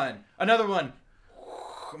 Moving on. Another one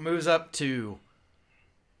moves up to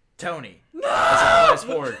Tony. No! As it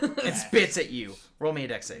flies forward and spits at you. Roll me a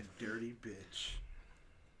dex save. Dirty bitch.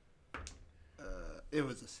 It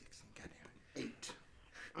was a 16. Goddamn it.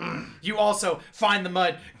 8. You also find the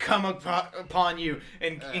mud come upon you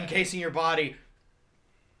and encasing your body.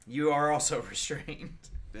 You are also restrained.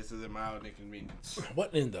 This is a mild inconvenience.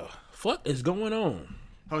 what in the fuck is going on?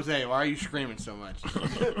 Jose, why are you screaming so much?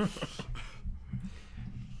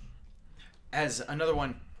 As another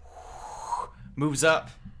one moves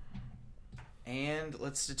up. And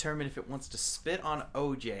let's determine if it wants to spit on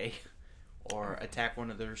OJ or attack one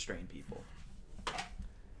of the restrained people. It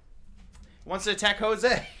wants to attack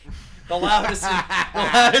Jose. The loudest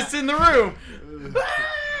in the room.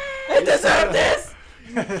 I deserve this!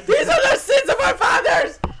 These are the sins of our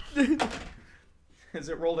fathers! Has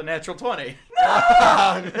it rolled a natural 20?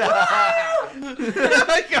 Oh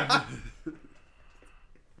my god.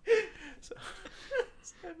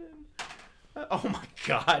 Oh my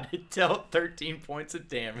god, it dealt 13 points of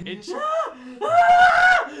damage.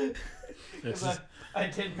 This is, I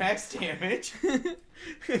did max damage.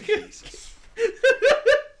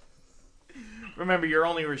 Remember, you're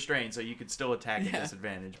only restrained, so you could still attack at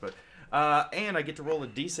disadvantage. But and I get to roll a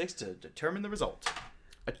d6 to determine the result.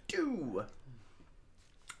 A 2.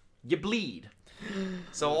 You bleed.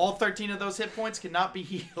 So all 13 of those hit points cannot be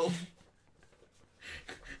healed.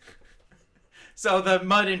 So the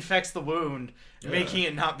mud infects the wound, making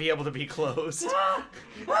it not be able to be closed.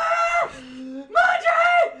 Marjorie!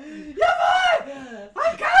 Your boy!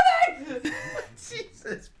 I'm coming!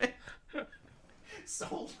 Jesus, man.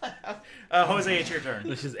 So loud. Jose, it's your turn.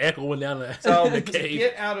 it's just echoing down the, So the to cave.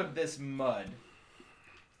 get out of this mud,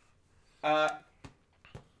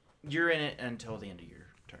 you're in it until the end of your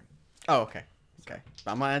turn. Oh, okay. Okay.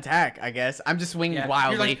 I'm gonna attack, I guess. I'm just swinging Yeah,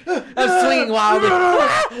 wildly. you're like, I'm swinging wildly.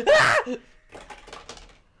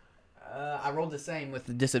 I rolled the same with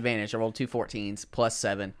the disadvantage. I rolled 2 14s plus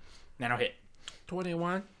 7. Now hit.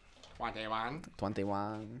 21. 21.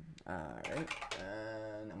 21. Alright.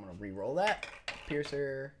 And I'm gonna re-roll that.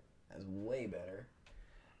 Piercer. That's way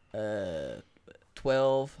better.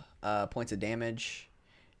 12 points of damage.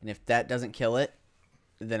 And if that doesn't kill it,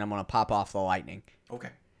 then I'm gonna pop off the lightning. Okay.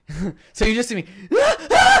 So you just see me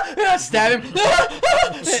stab him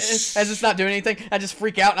as it's not doing anything. I just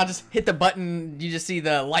freak out and I just hit the button. You just see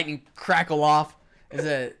the lightning crackle off. Is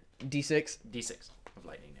it D6? D6 of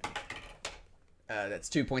lightning damage. That's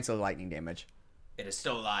 2 points of lightning damage. It is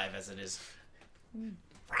still alive as it is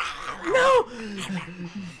No!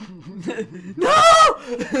 No!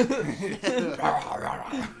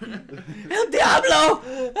 El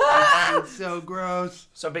Diablo! Ah! It's so gross.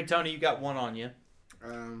 So Big Tony, you got one on you.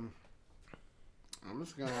 I'm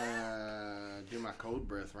just gonna do my cold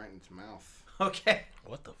breath right into mouth. Okay.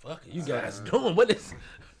 What the fuck are you guys doing? What is?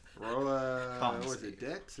 Roll Con what was save. it,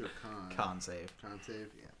 Dex or Con? Con save. Con save,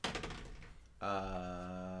 yeah.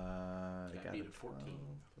 Got beat a a 14.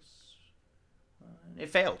 It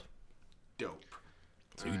failed. Dope.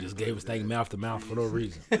 So you just gave us thing mouth to mouth for no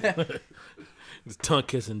reason. Just tongue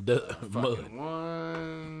kissing mud.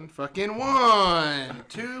 Fucking one.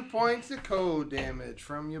 2 points of cold damage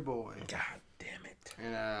from your boy. God damn it.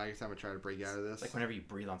 And I guess I'm gonna try to break out of this. Like whenever you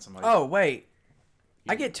breathe on somebody. Oh, wait.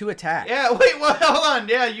 I get 2 attacks. Yeah, wait, well, hold on.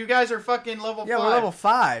 Yeah, you guys are fucking level 5. Yeah, we're level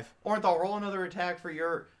 5. Orenthal, roll another attack for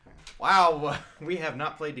your... Wow, we have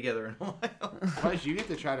not played together in a while. Plus, you get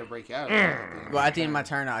to try to break out. Of it Well, at the end of my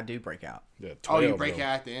turn, I do break out. Yeah, 12, Oh, you break though.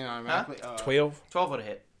 out at the end automatically? 12? 12 would have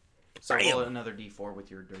hit. So Damn. roll another d4 with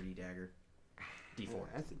your dirty dagger. D4. Oh,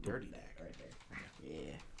 that's a dirty dagger right there.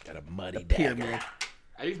 Yeah. Got a muddy Pyramid. dagger.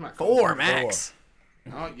 I use my cold 4 breath. max.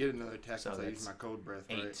 I don't get another attack So because I use that's my cold breath,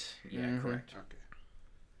 8. right? Yeah, correct. Okay.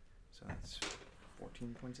 So that's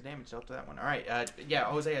 14 points of damage up to that one. All right, yeah,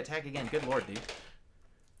 Jose, attack again. Good lord, dude.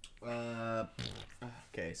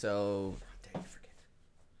 Okay, so Dang, forget.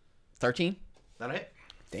 13? That it?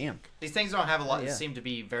 Damn. These things don't have a lot. Yeah. Seem to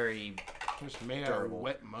be very, Just made out of Durable.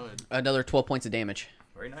 wet mud. Another 12 points of damage.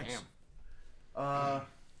 very nice. Damn.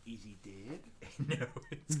 Easy did. No,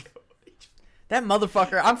 it's going. That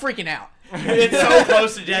motherfucker, I'm freaking out. It's so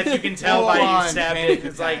close to death. You can tell by you Full-on stabbing panic it.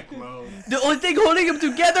 It's like, attack mode. The only thing holding him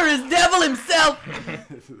together is Devil himself.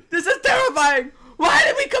 This is terrifying. Why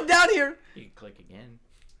did we come down here? you can click again.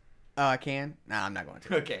 Oh, I can? Nah, I'm not going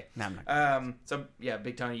to. Okay. Nah, I'm not. So yeah,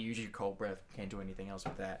 Big Tony, you use your cold breath. Can't do anything else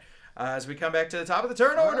with that. As we come back to the top of the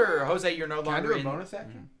turn order, Jose, you're no Can I longer do a in. bonus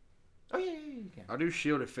action? Oh yeah, you can. I'll do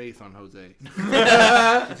Shield of Faith on Jose.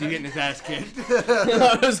 If he's getting his ass kicked.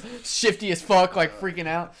 I was shifty as fuck, like freaking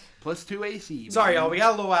out. Plus 2 AC. Sorry, baby. y'all. We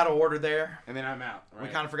got a little out of order there. And then I'm out. Right? We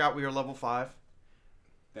kind of forgot we were level 5.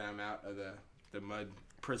 Then I'm out of the mud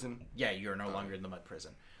prison. Yeah, you're no longer in the mud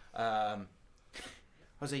prison.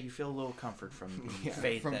 Jose, you feel a little comfort from the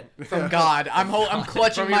faith that. From God, I'm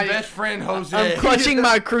clutching From your my best friend, Jose. I'm clutching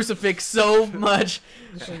my crucifix so much.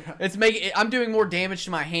 It's making. I'm doing more damage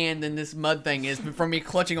to my hand than this mud thing is from me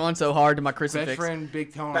clutching on so hard to my Best crucifix. friend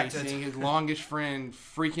Big Tony Back to- seeing his longest friend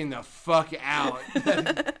freaking the fuck out.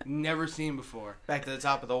 Never seen before. Back to the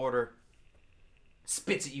top of the order.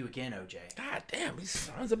 Spits at you again, OJ. God damn, these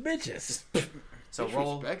sons of bitches. So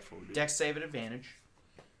roll Disrespectful, dude. Dex save at advantage.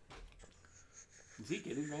 Does he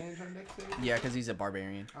get advantage on Dex save? Yeah, because he's a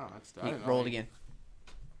barbarian. Oh, that's I He didn't know rolled he- again.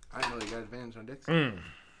 I didn't know he got advantage on Dex save.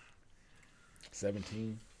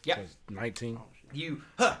 17. Yep. Plus 19. You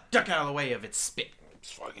duck out of the way of its spit.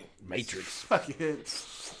 It's fucking Matrix. Fucking.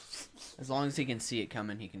 As long as he can see it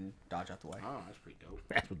coming, he can dodge out the way. Oh, that's pretty dope.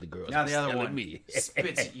 That's what the girls Now are the other telling one me.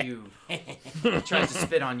 spits at you. Tries to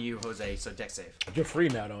spit on you, Jose. So Dex save. You're free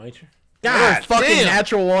now, though, ain't you? God, fucking damn.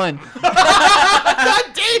 natural one. God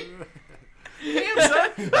damn! Damn,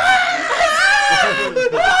 son.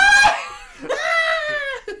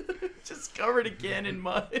 Just covered again in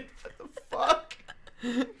mud. What the fuck?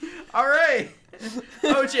 All right.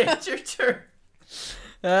 OJ, it's your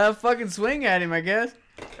turn. Fucking swing at him, I guess.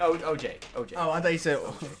 Oh, OJ. Oh, I thought you said.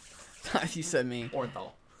 You said me.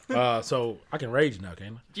 Orenthal. So I can rage now,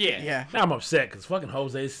 can't I? Yeah. Yeah. Now I'm upset because fucking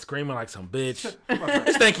Jose's screaming like some bitch.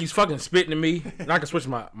 This think he's fucking spitting at me. And I can switch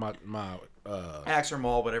my Axe or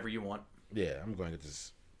maul, whatever you want. yeah, I'm going to get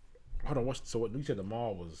this. Hold on, so what you said the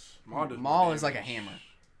mall was Maul, does more Maul is like a damage. hammer.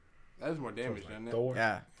 That is more damage, doesn't it? Thor?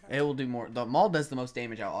 Yeah, it will do more. The maul does the most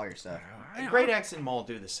damage out of all your stuff. Great axe and maul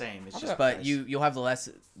do the same. It's just But you'll have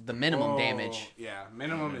the minimum Oh, damage. Yeah,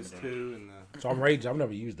 minimum is 2 and the. So I'm raging. I've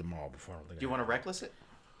never used the mall before. I don't think Do you I want to reckless it?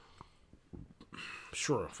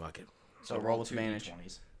 Sure, fuck it. So roll with 2 advantage.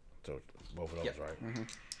 D20s. So both of those, Yep. right?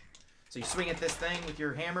 So you swing at this thing with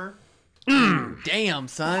your hammer. Damn,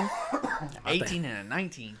 son. 18 and a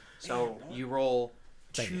 19. So you roll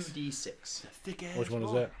Thank you. 2d6. Thick ass. Which one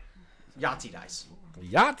is that? Yahtzee dice.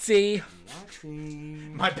 Yahtzee.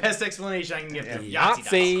 My best explanation I can give to Yahtzee dice.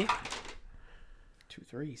 Yahtzee. 2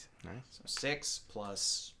 threes. So 6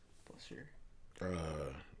 plus. Plus your.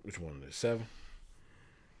 Which one? The 7?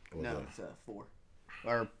 Or No, the- it's 4.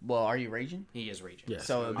 Or, well, are you raging? He is raging. Yeah.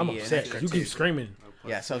 So it'd I'm be upset an because extra you keep 2. screaming.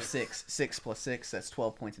 Yeah, so 6. 6 plus 6, that's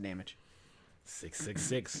 12 points of damage.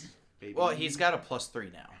 666. Baby. Well, he's got a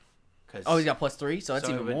 +3 now. 'cause- Oh, he's got +3, so that's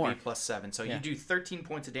so even it would more. be +7. So Yeah. you do 13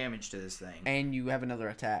 points of damage to this thing. And you have another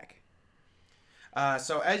attack.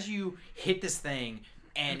 So as you hit this thing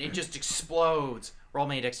and it just explodes, roll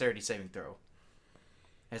me a dexterity saving throw.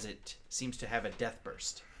 As it seems to have a death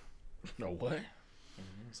burst. No what?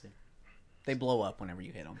 They blow up whenever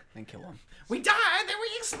you hit them and kill them. We die, then we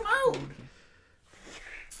explode.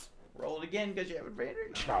 Roll it again because you have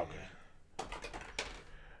advantage. Okay.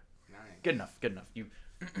 Nice. Good enough. Good enough.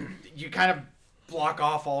 You kind of block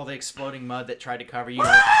off all the exploding mud that tried to cover you,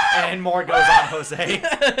 and more goes on Jose.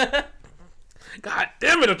 God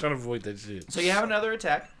damn it! I'm trying to avoid that shit. So you have another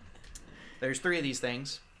attack. There's 3 of these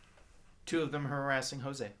things. 2 of them harassing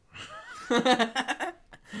Jose. I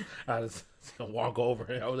was gonna walk over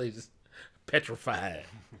and I was just petrified.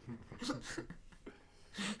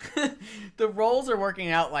 The rolls are working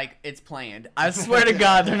out like it's planned. I swear to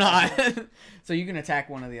God, they're not. So you can attack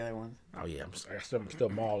one of the other ones. Oh yeah, I'm still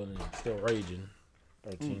mauling and still raging.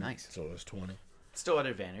 13. Ooh, nice. So that's 20. Still at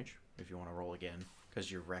advantage if you want to roll again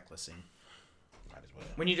because you're recklessing. Might as well.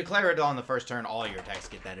 When you declare it on the first turn, all your attacks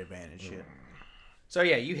get that advantage. Shit. So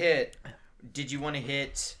yeah, you hit. Did you want to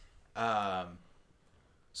hit?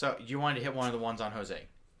 So you wanted to hit one of the ones on Jose,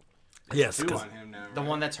 Yes, 2 'cause- on him now. the right?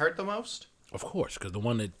 one that's hurt the most. of course, because the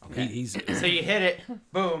one that he's So you hit it,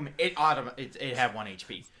 boom! It had 1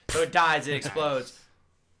 HP, so it dies. It explodes.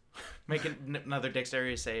 Make another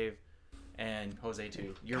dexterity save, and Jose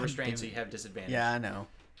too. You're restrained, so you have disadvantage. Yeah, I know.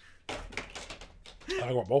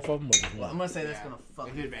 I got both of them. Or just one? I'm gonna say Yeah.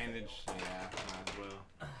 With advantage. Yeah, might as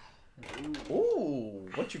well. Ooh,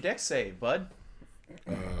 what's your dex save, bud?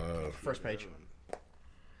 First page.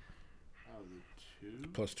 That was a 2.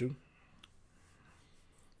 +2.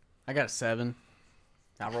 I got a 7.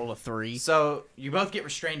 I rolled a 3. So you both get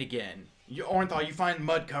restrained again. Orenthal, you find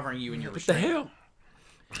mud covering you, and you're What the restrained. hell?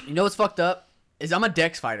 You know what's fucked up? Is I'm a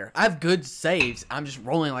dex fighter. I have good saves. I'm just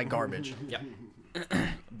rolling like garbage. Yeah.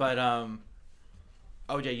 But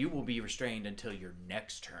OJ, you will be restrained until your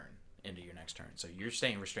next turn. Into your next turn. So you're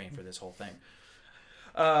staying restrained for this whole thing.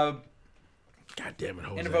 God damn it,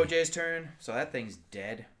 Jose. End of OJ's turn. So that thing's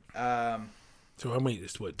dead. So how many?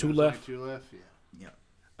 It's what? 2 There's left. only 2 left.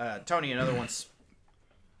 Yeah. Tony, another one's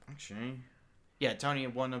actually. Yeah, Tony,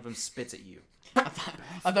 one of them spits at you. I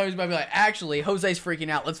thought he was about to be like, actually, Jose's freaking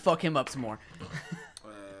out. Let's fuck him up some more.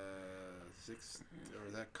 6, or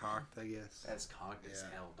is that cocked? I guess. That's cocked as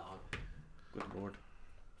Yeah. hell, dog. Good lord.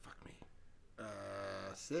 Fuck me.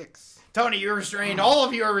 6. Tony, you're restrained. All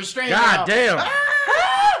of you are restrained. God now. damn!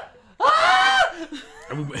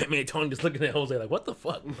 I mean, Tony just looking at Jose like, what the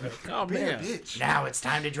fuck, bro? Calm down. Bitch. Now it's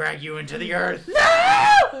time to drag you into the earth.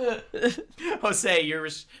 Jose, you're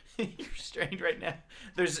restrained right now.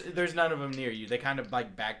 There's none of them near you. They kind of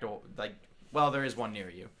like backed well, there is one near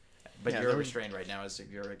you, but Yeah, you're there- restrained right now as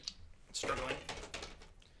you're struggling.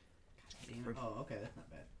 Oh, okay, that's not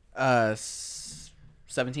bad.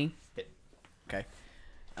 17. Hit. Okay.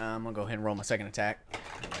 I'm gonna go ahead and roll my second attack.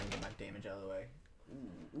 Get my damage out of the way.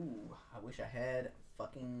 Ooh, I wish I had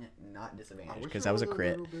fucking not disadvantage because that was a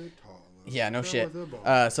crit. Yeah, no shit.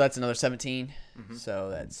 So that's another 17. So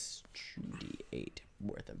that's 2d8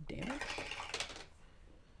 worth of damage.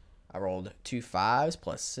 I rolled 2 5s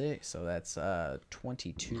plus 6, so that's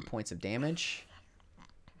 22 points of damage.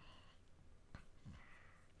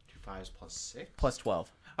 2 5s plus 6. Plus 12.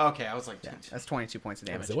 Okay, I was like, Yeah, that's 22 points of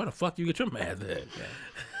I damage. said, where the fuck you get your math at?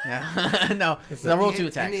 Yeah. No, I rolled 2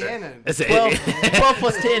 attacks. Indiana. It's a 12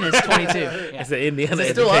 plus 10 is 22. It's an Indiana Is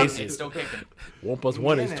it still up? education. it's still kicking. 1 plus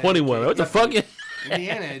 1 is Indiana 21. What the fuck?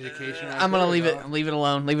 Indiana education. Right I'm gonna there, leave it. dog. Leave it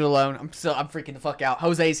alone. Leave it alone. I'm freaking the fuck out.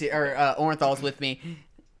 Jose's here, or Orenthal's with me.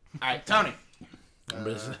 All right, Tony,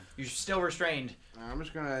 Uh, you're still restrained. I'm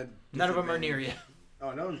just gonna. None of them are near you.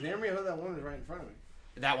 Oh, no one's near me. I thought that one was right in front of me.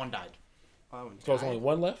 That one died. Oh, So it's only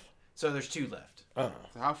 1 left? So there's 2 left. So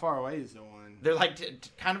how far away is the one? They're like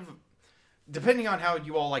kind of depending on how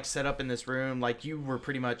you all like set up in this room. Like you were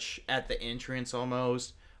pretty much at the entrance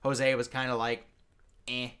almost. Jose was kind of like,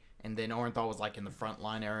 and then Orenthal was like in the front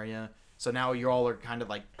line area. So now you all are kind of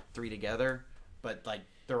like 3 together, but like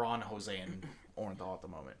they're on Jose and Orenthal at the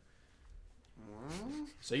moment.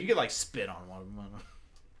 So you could like spit on one of them.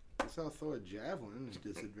 Guess I'll throw a javelin at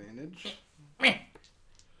disadvantage. Meh.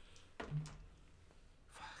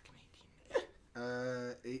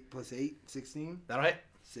 Fuck, 8 plus 8, 16. That'll hit.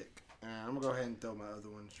 Sick. I'm gonna go ahead and throw my other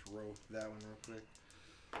one. Just roll that one real quick.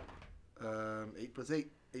 8 plus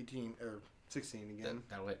 8, 18 or 16 again.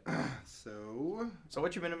 That'll hit. So So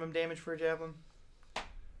what's your minimum damage for a javelin?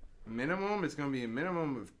 minimum, it's gonna be a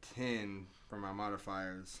minimum of 10 for my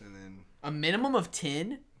modifiers, and then A minimum of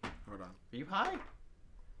 10. hold on. Are you high?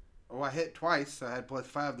 Oh, I hit twice. So I had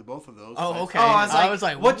 +5 to both of those. Oh, okay. Oh, I was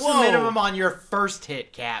like, what's whoa. the minimum on your first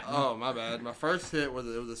hit, Captain? Oh, my bad. My first hit was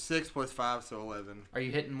a 6 +5, so 11. Are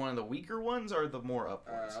you hitting one of the weaker ones or the more up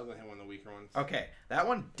ones? I was gonna hit one of the weaker ones. Okay, that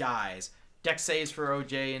one dies. Dex saves for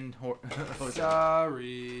OJ and Jose.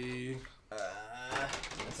 Sorry.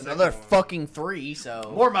 It's another fucking 3,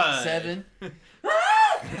 so. More mud. 7.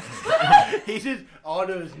 He did all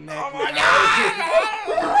those neck. Oh my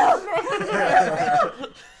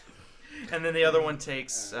And then the other one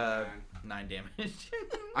takes 9 damage.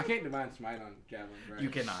 I can't divine smite on javelins, right? You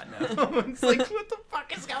cannot, no. It's like, what the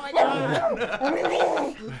fuck is going on?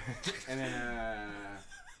 And then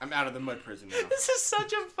I'm out of the mud prison now. This is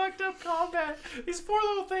such a fucked up combat. These poor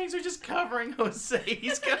little things are just covering Jose.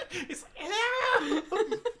 He's like, "Ah!"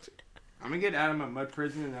 I'm gonna get out of my mud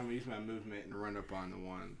prison and I'm gonna use my movement and run up on the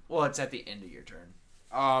one. Well, it's at the end of your turn.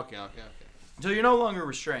 Oh, okay. So you're no longer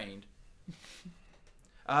restrained.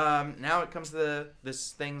 Now it comes to this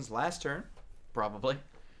thing's last turn, probably.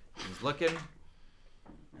 He's looking.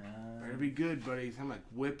 Better be good, buddies. I'm gonna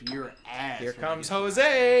whip your ass. Here when I comes get to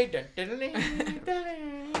Jose.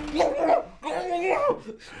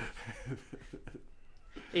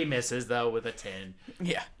 He misses though with a 10.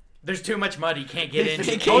 Yeah. There's too much mud. He can't get in.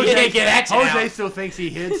 He can't can't get action Jose out. still thinks he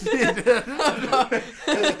hits.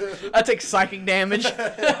 I take psychic damage. All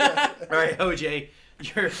right, OJ,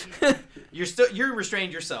 you're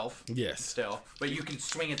restrained yourself. Yes. Still, but you can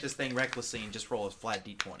swing at this thing recklessly and just roll a flat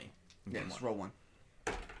d20. Yeah, just roll 1.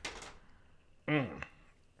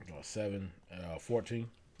 7, 14.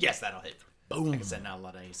 Yes, that'll hit. Boom. Like I said, not a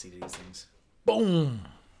lot of AC to these things. Boom.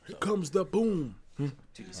 Here comes the boom.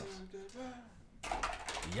 2d6.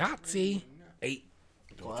 Yahtzee. 8.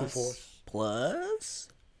 2 4s. Plus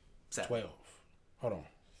 7. 12. Hold on.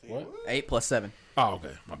 What? 8 plus 7. Oh,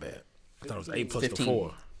 okay. My bad. I thought it was 8 plus 15. the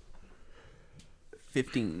 4.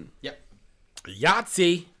 15. Yep.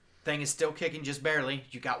 Yahtzee. Thing is still kicking just barely.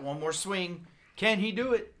 You got one more swing. Can he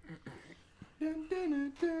do it?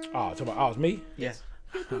 Oh, talking about, it's me? Yes.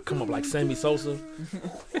 I come up like Sammy Sosa.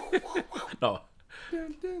 No.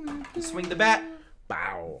 Swing the bat,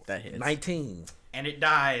 Bow. That hits. 19. and it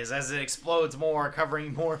dies as it explodes more,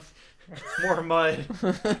 covering more mud.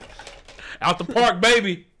 Out the park,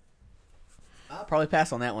 baby. I'll probably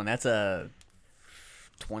pass on that one. That's a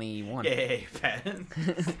 21. Yay, Pat.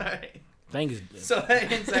 Sorry. Thing is, So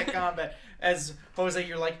that ends that combat. As Jose,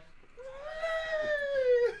 you're like,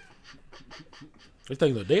 these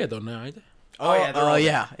things are dead though now, ain't they? oh yeah, they're all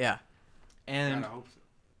dead. Yeah. And I hope so.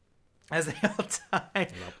 as they all die,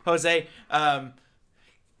 Jose,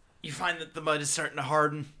 you find that the mud is starting to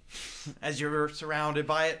harden as you're surrounded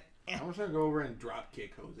by it. I was gonna go over and drop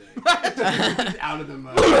kick Jose. Just out of the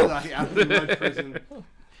mud. Like, out of the mud prison.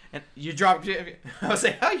 And you drop.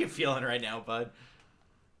 Jose, how you feeling right now, bud?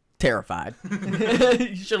 Terrified.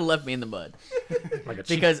 You should have left me in the mud. Like a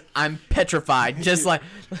Because I'm petrified. Just like.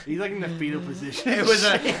 He's like in the fetal position.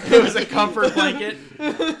 It was a comfort blanket.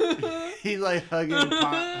 He's like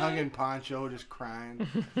hugging Poncho, just crying.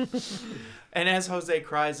 And as Jose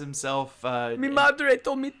cries himself, Mi madre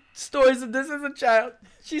told me stories of this as a child.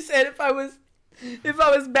 She said if I was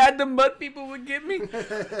bad, the mud people would get me.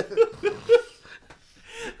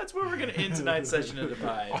 that's where we're gonna end tonight's session of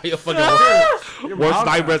Divide. Oh, your fucking worst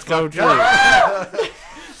nightmares come true.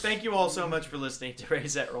 Thank you all so much for listening to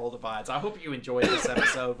Raise That Roll Divides. I hope you enjoyed this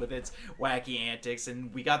episode with its wacky antics,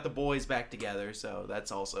 and we got the boys back together, so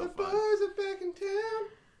that's also fun. Boys are back in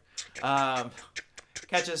town.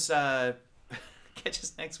 Catch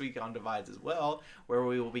us next week on Divides as well, where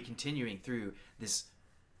we will be continuing through this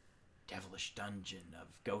devilish dungeon of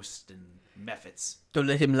ghosts and mephits. Don't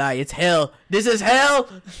let him lie. It's hell. This is hell.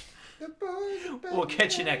 The boys are back We'll in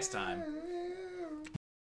catch you next time. town.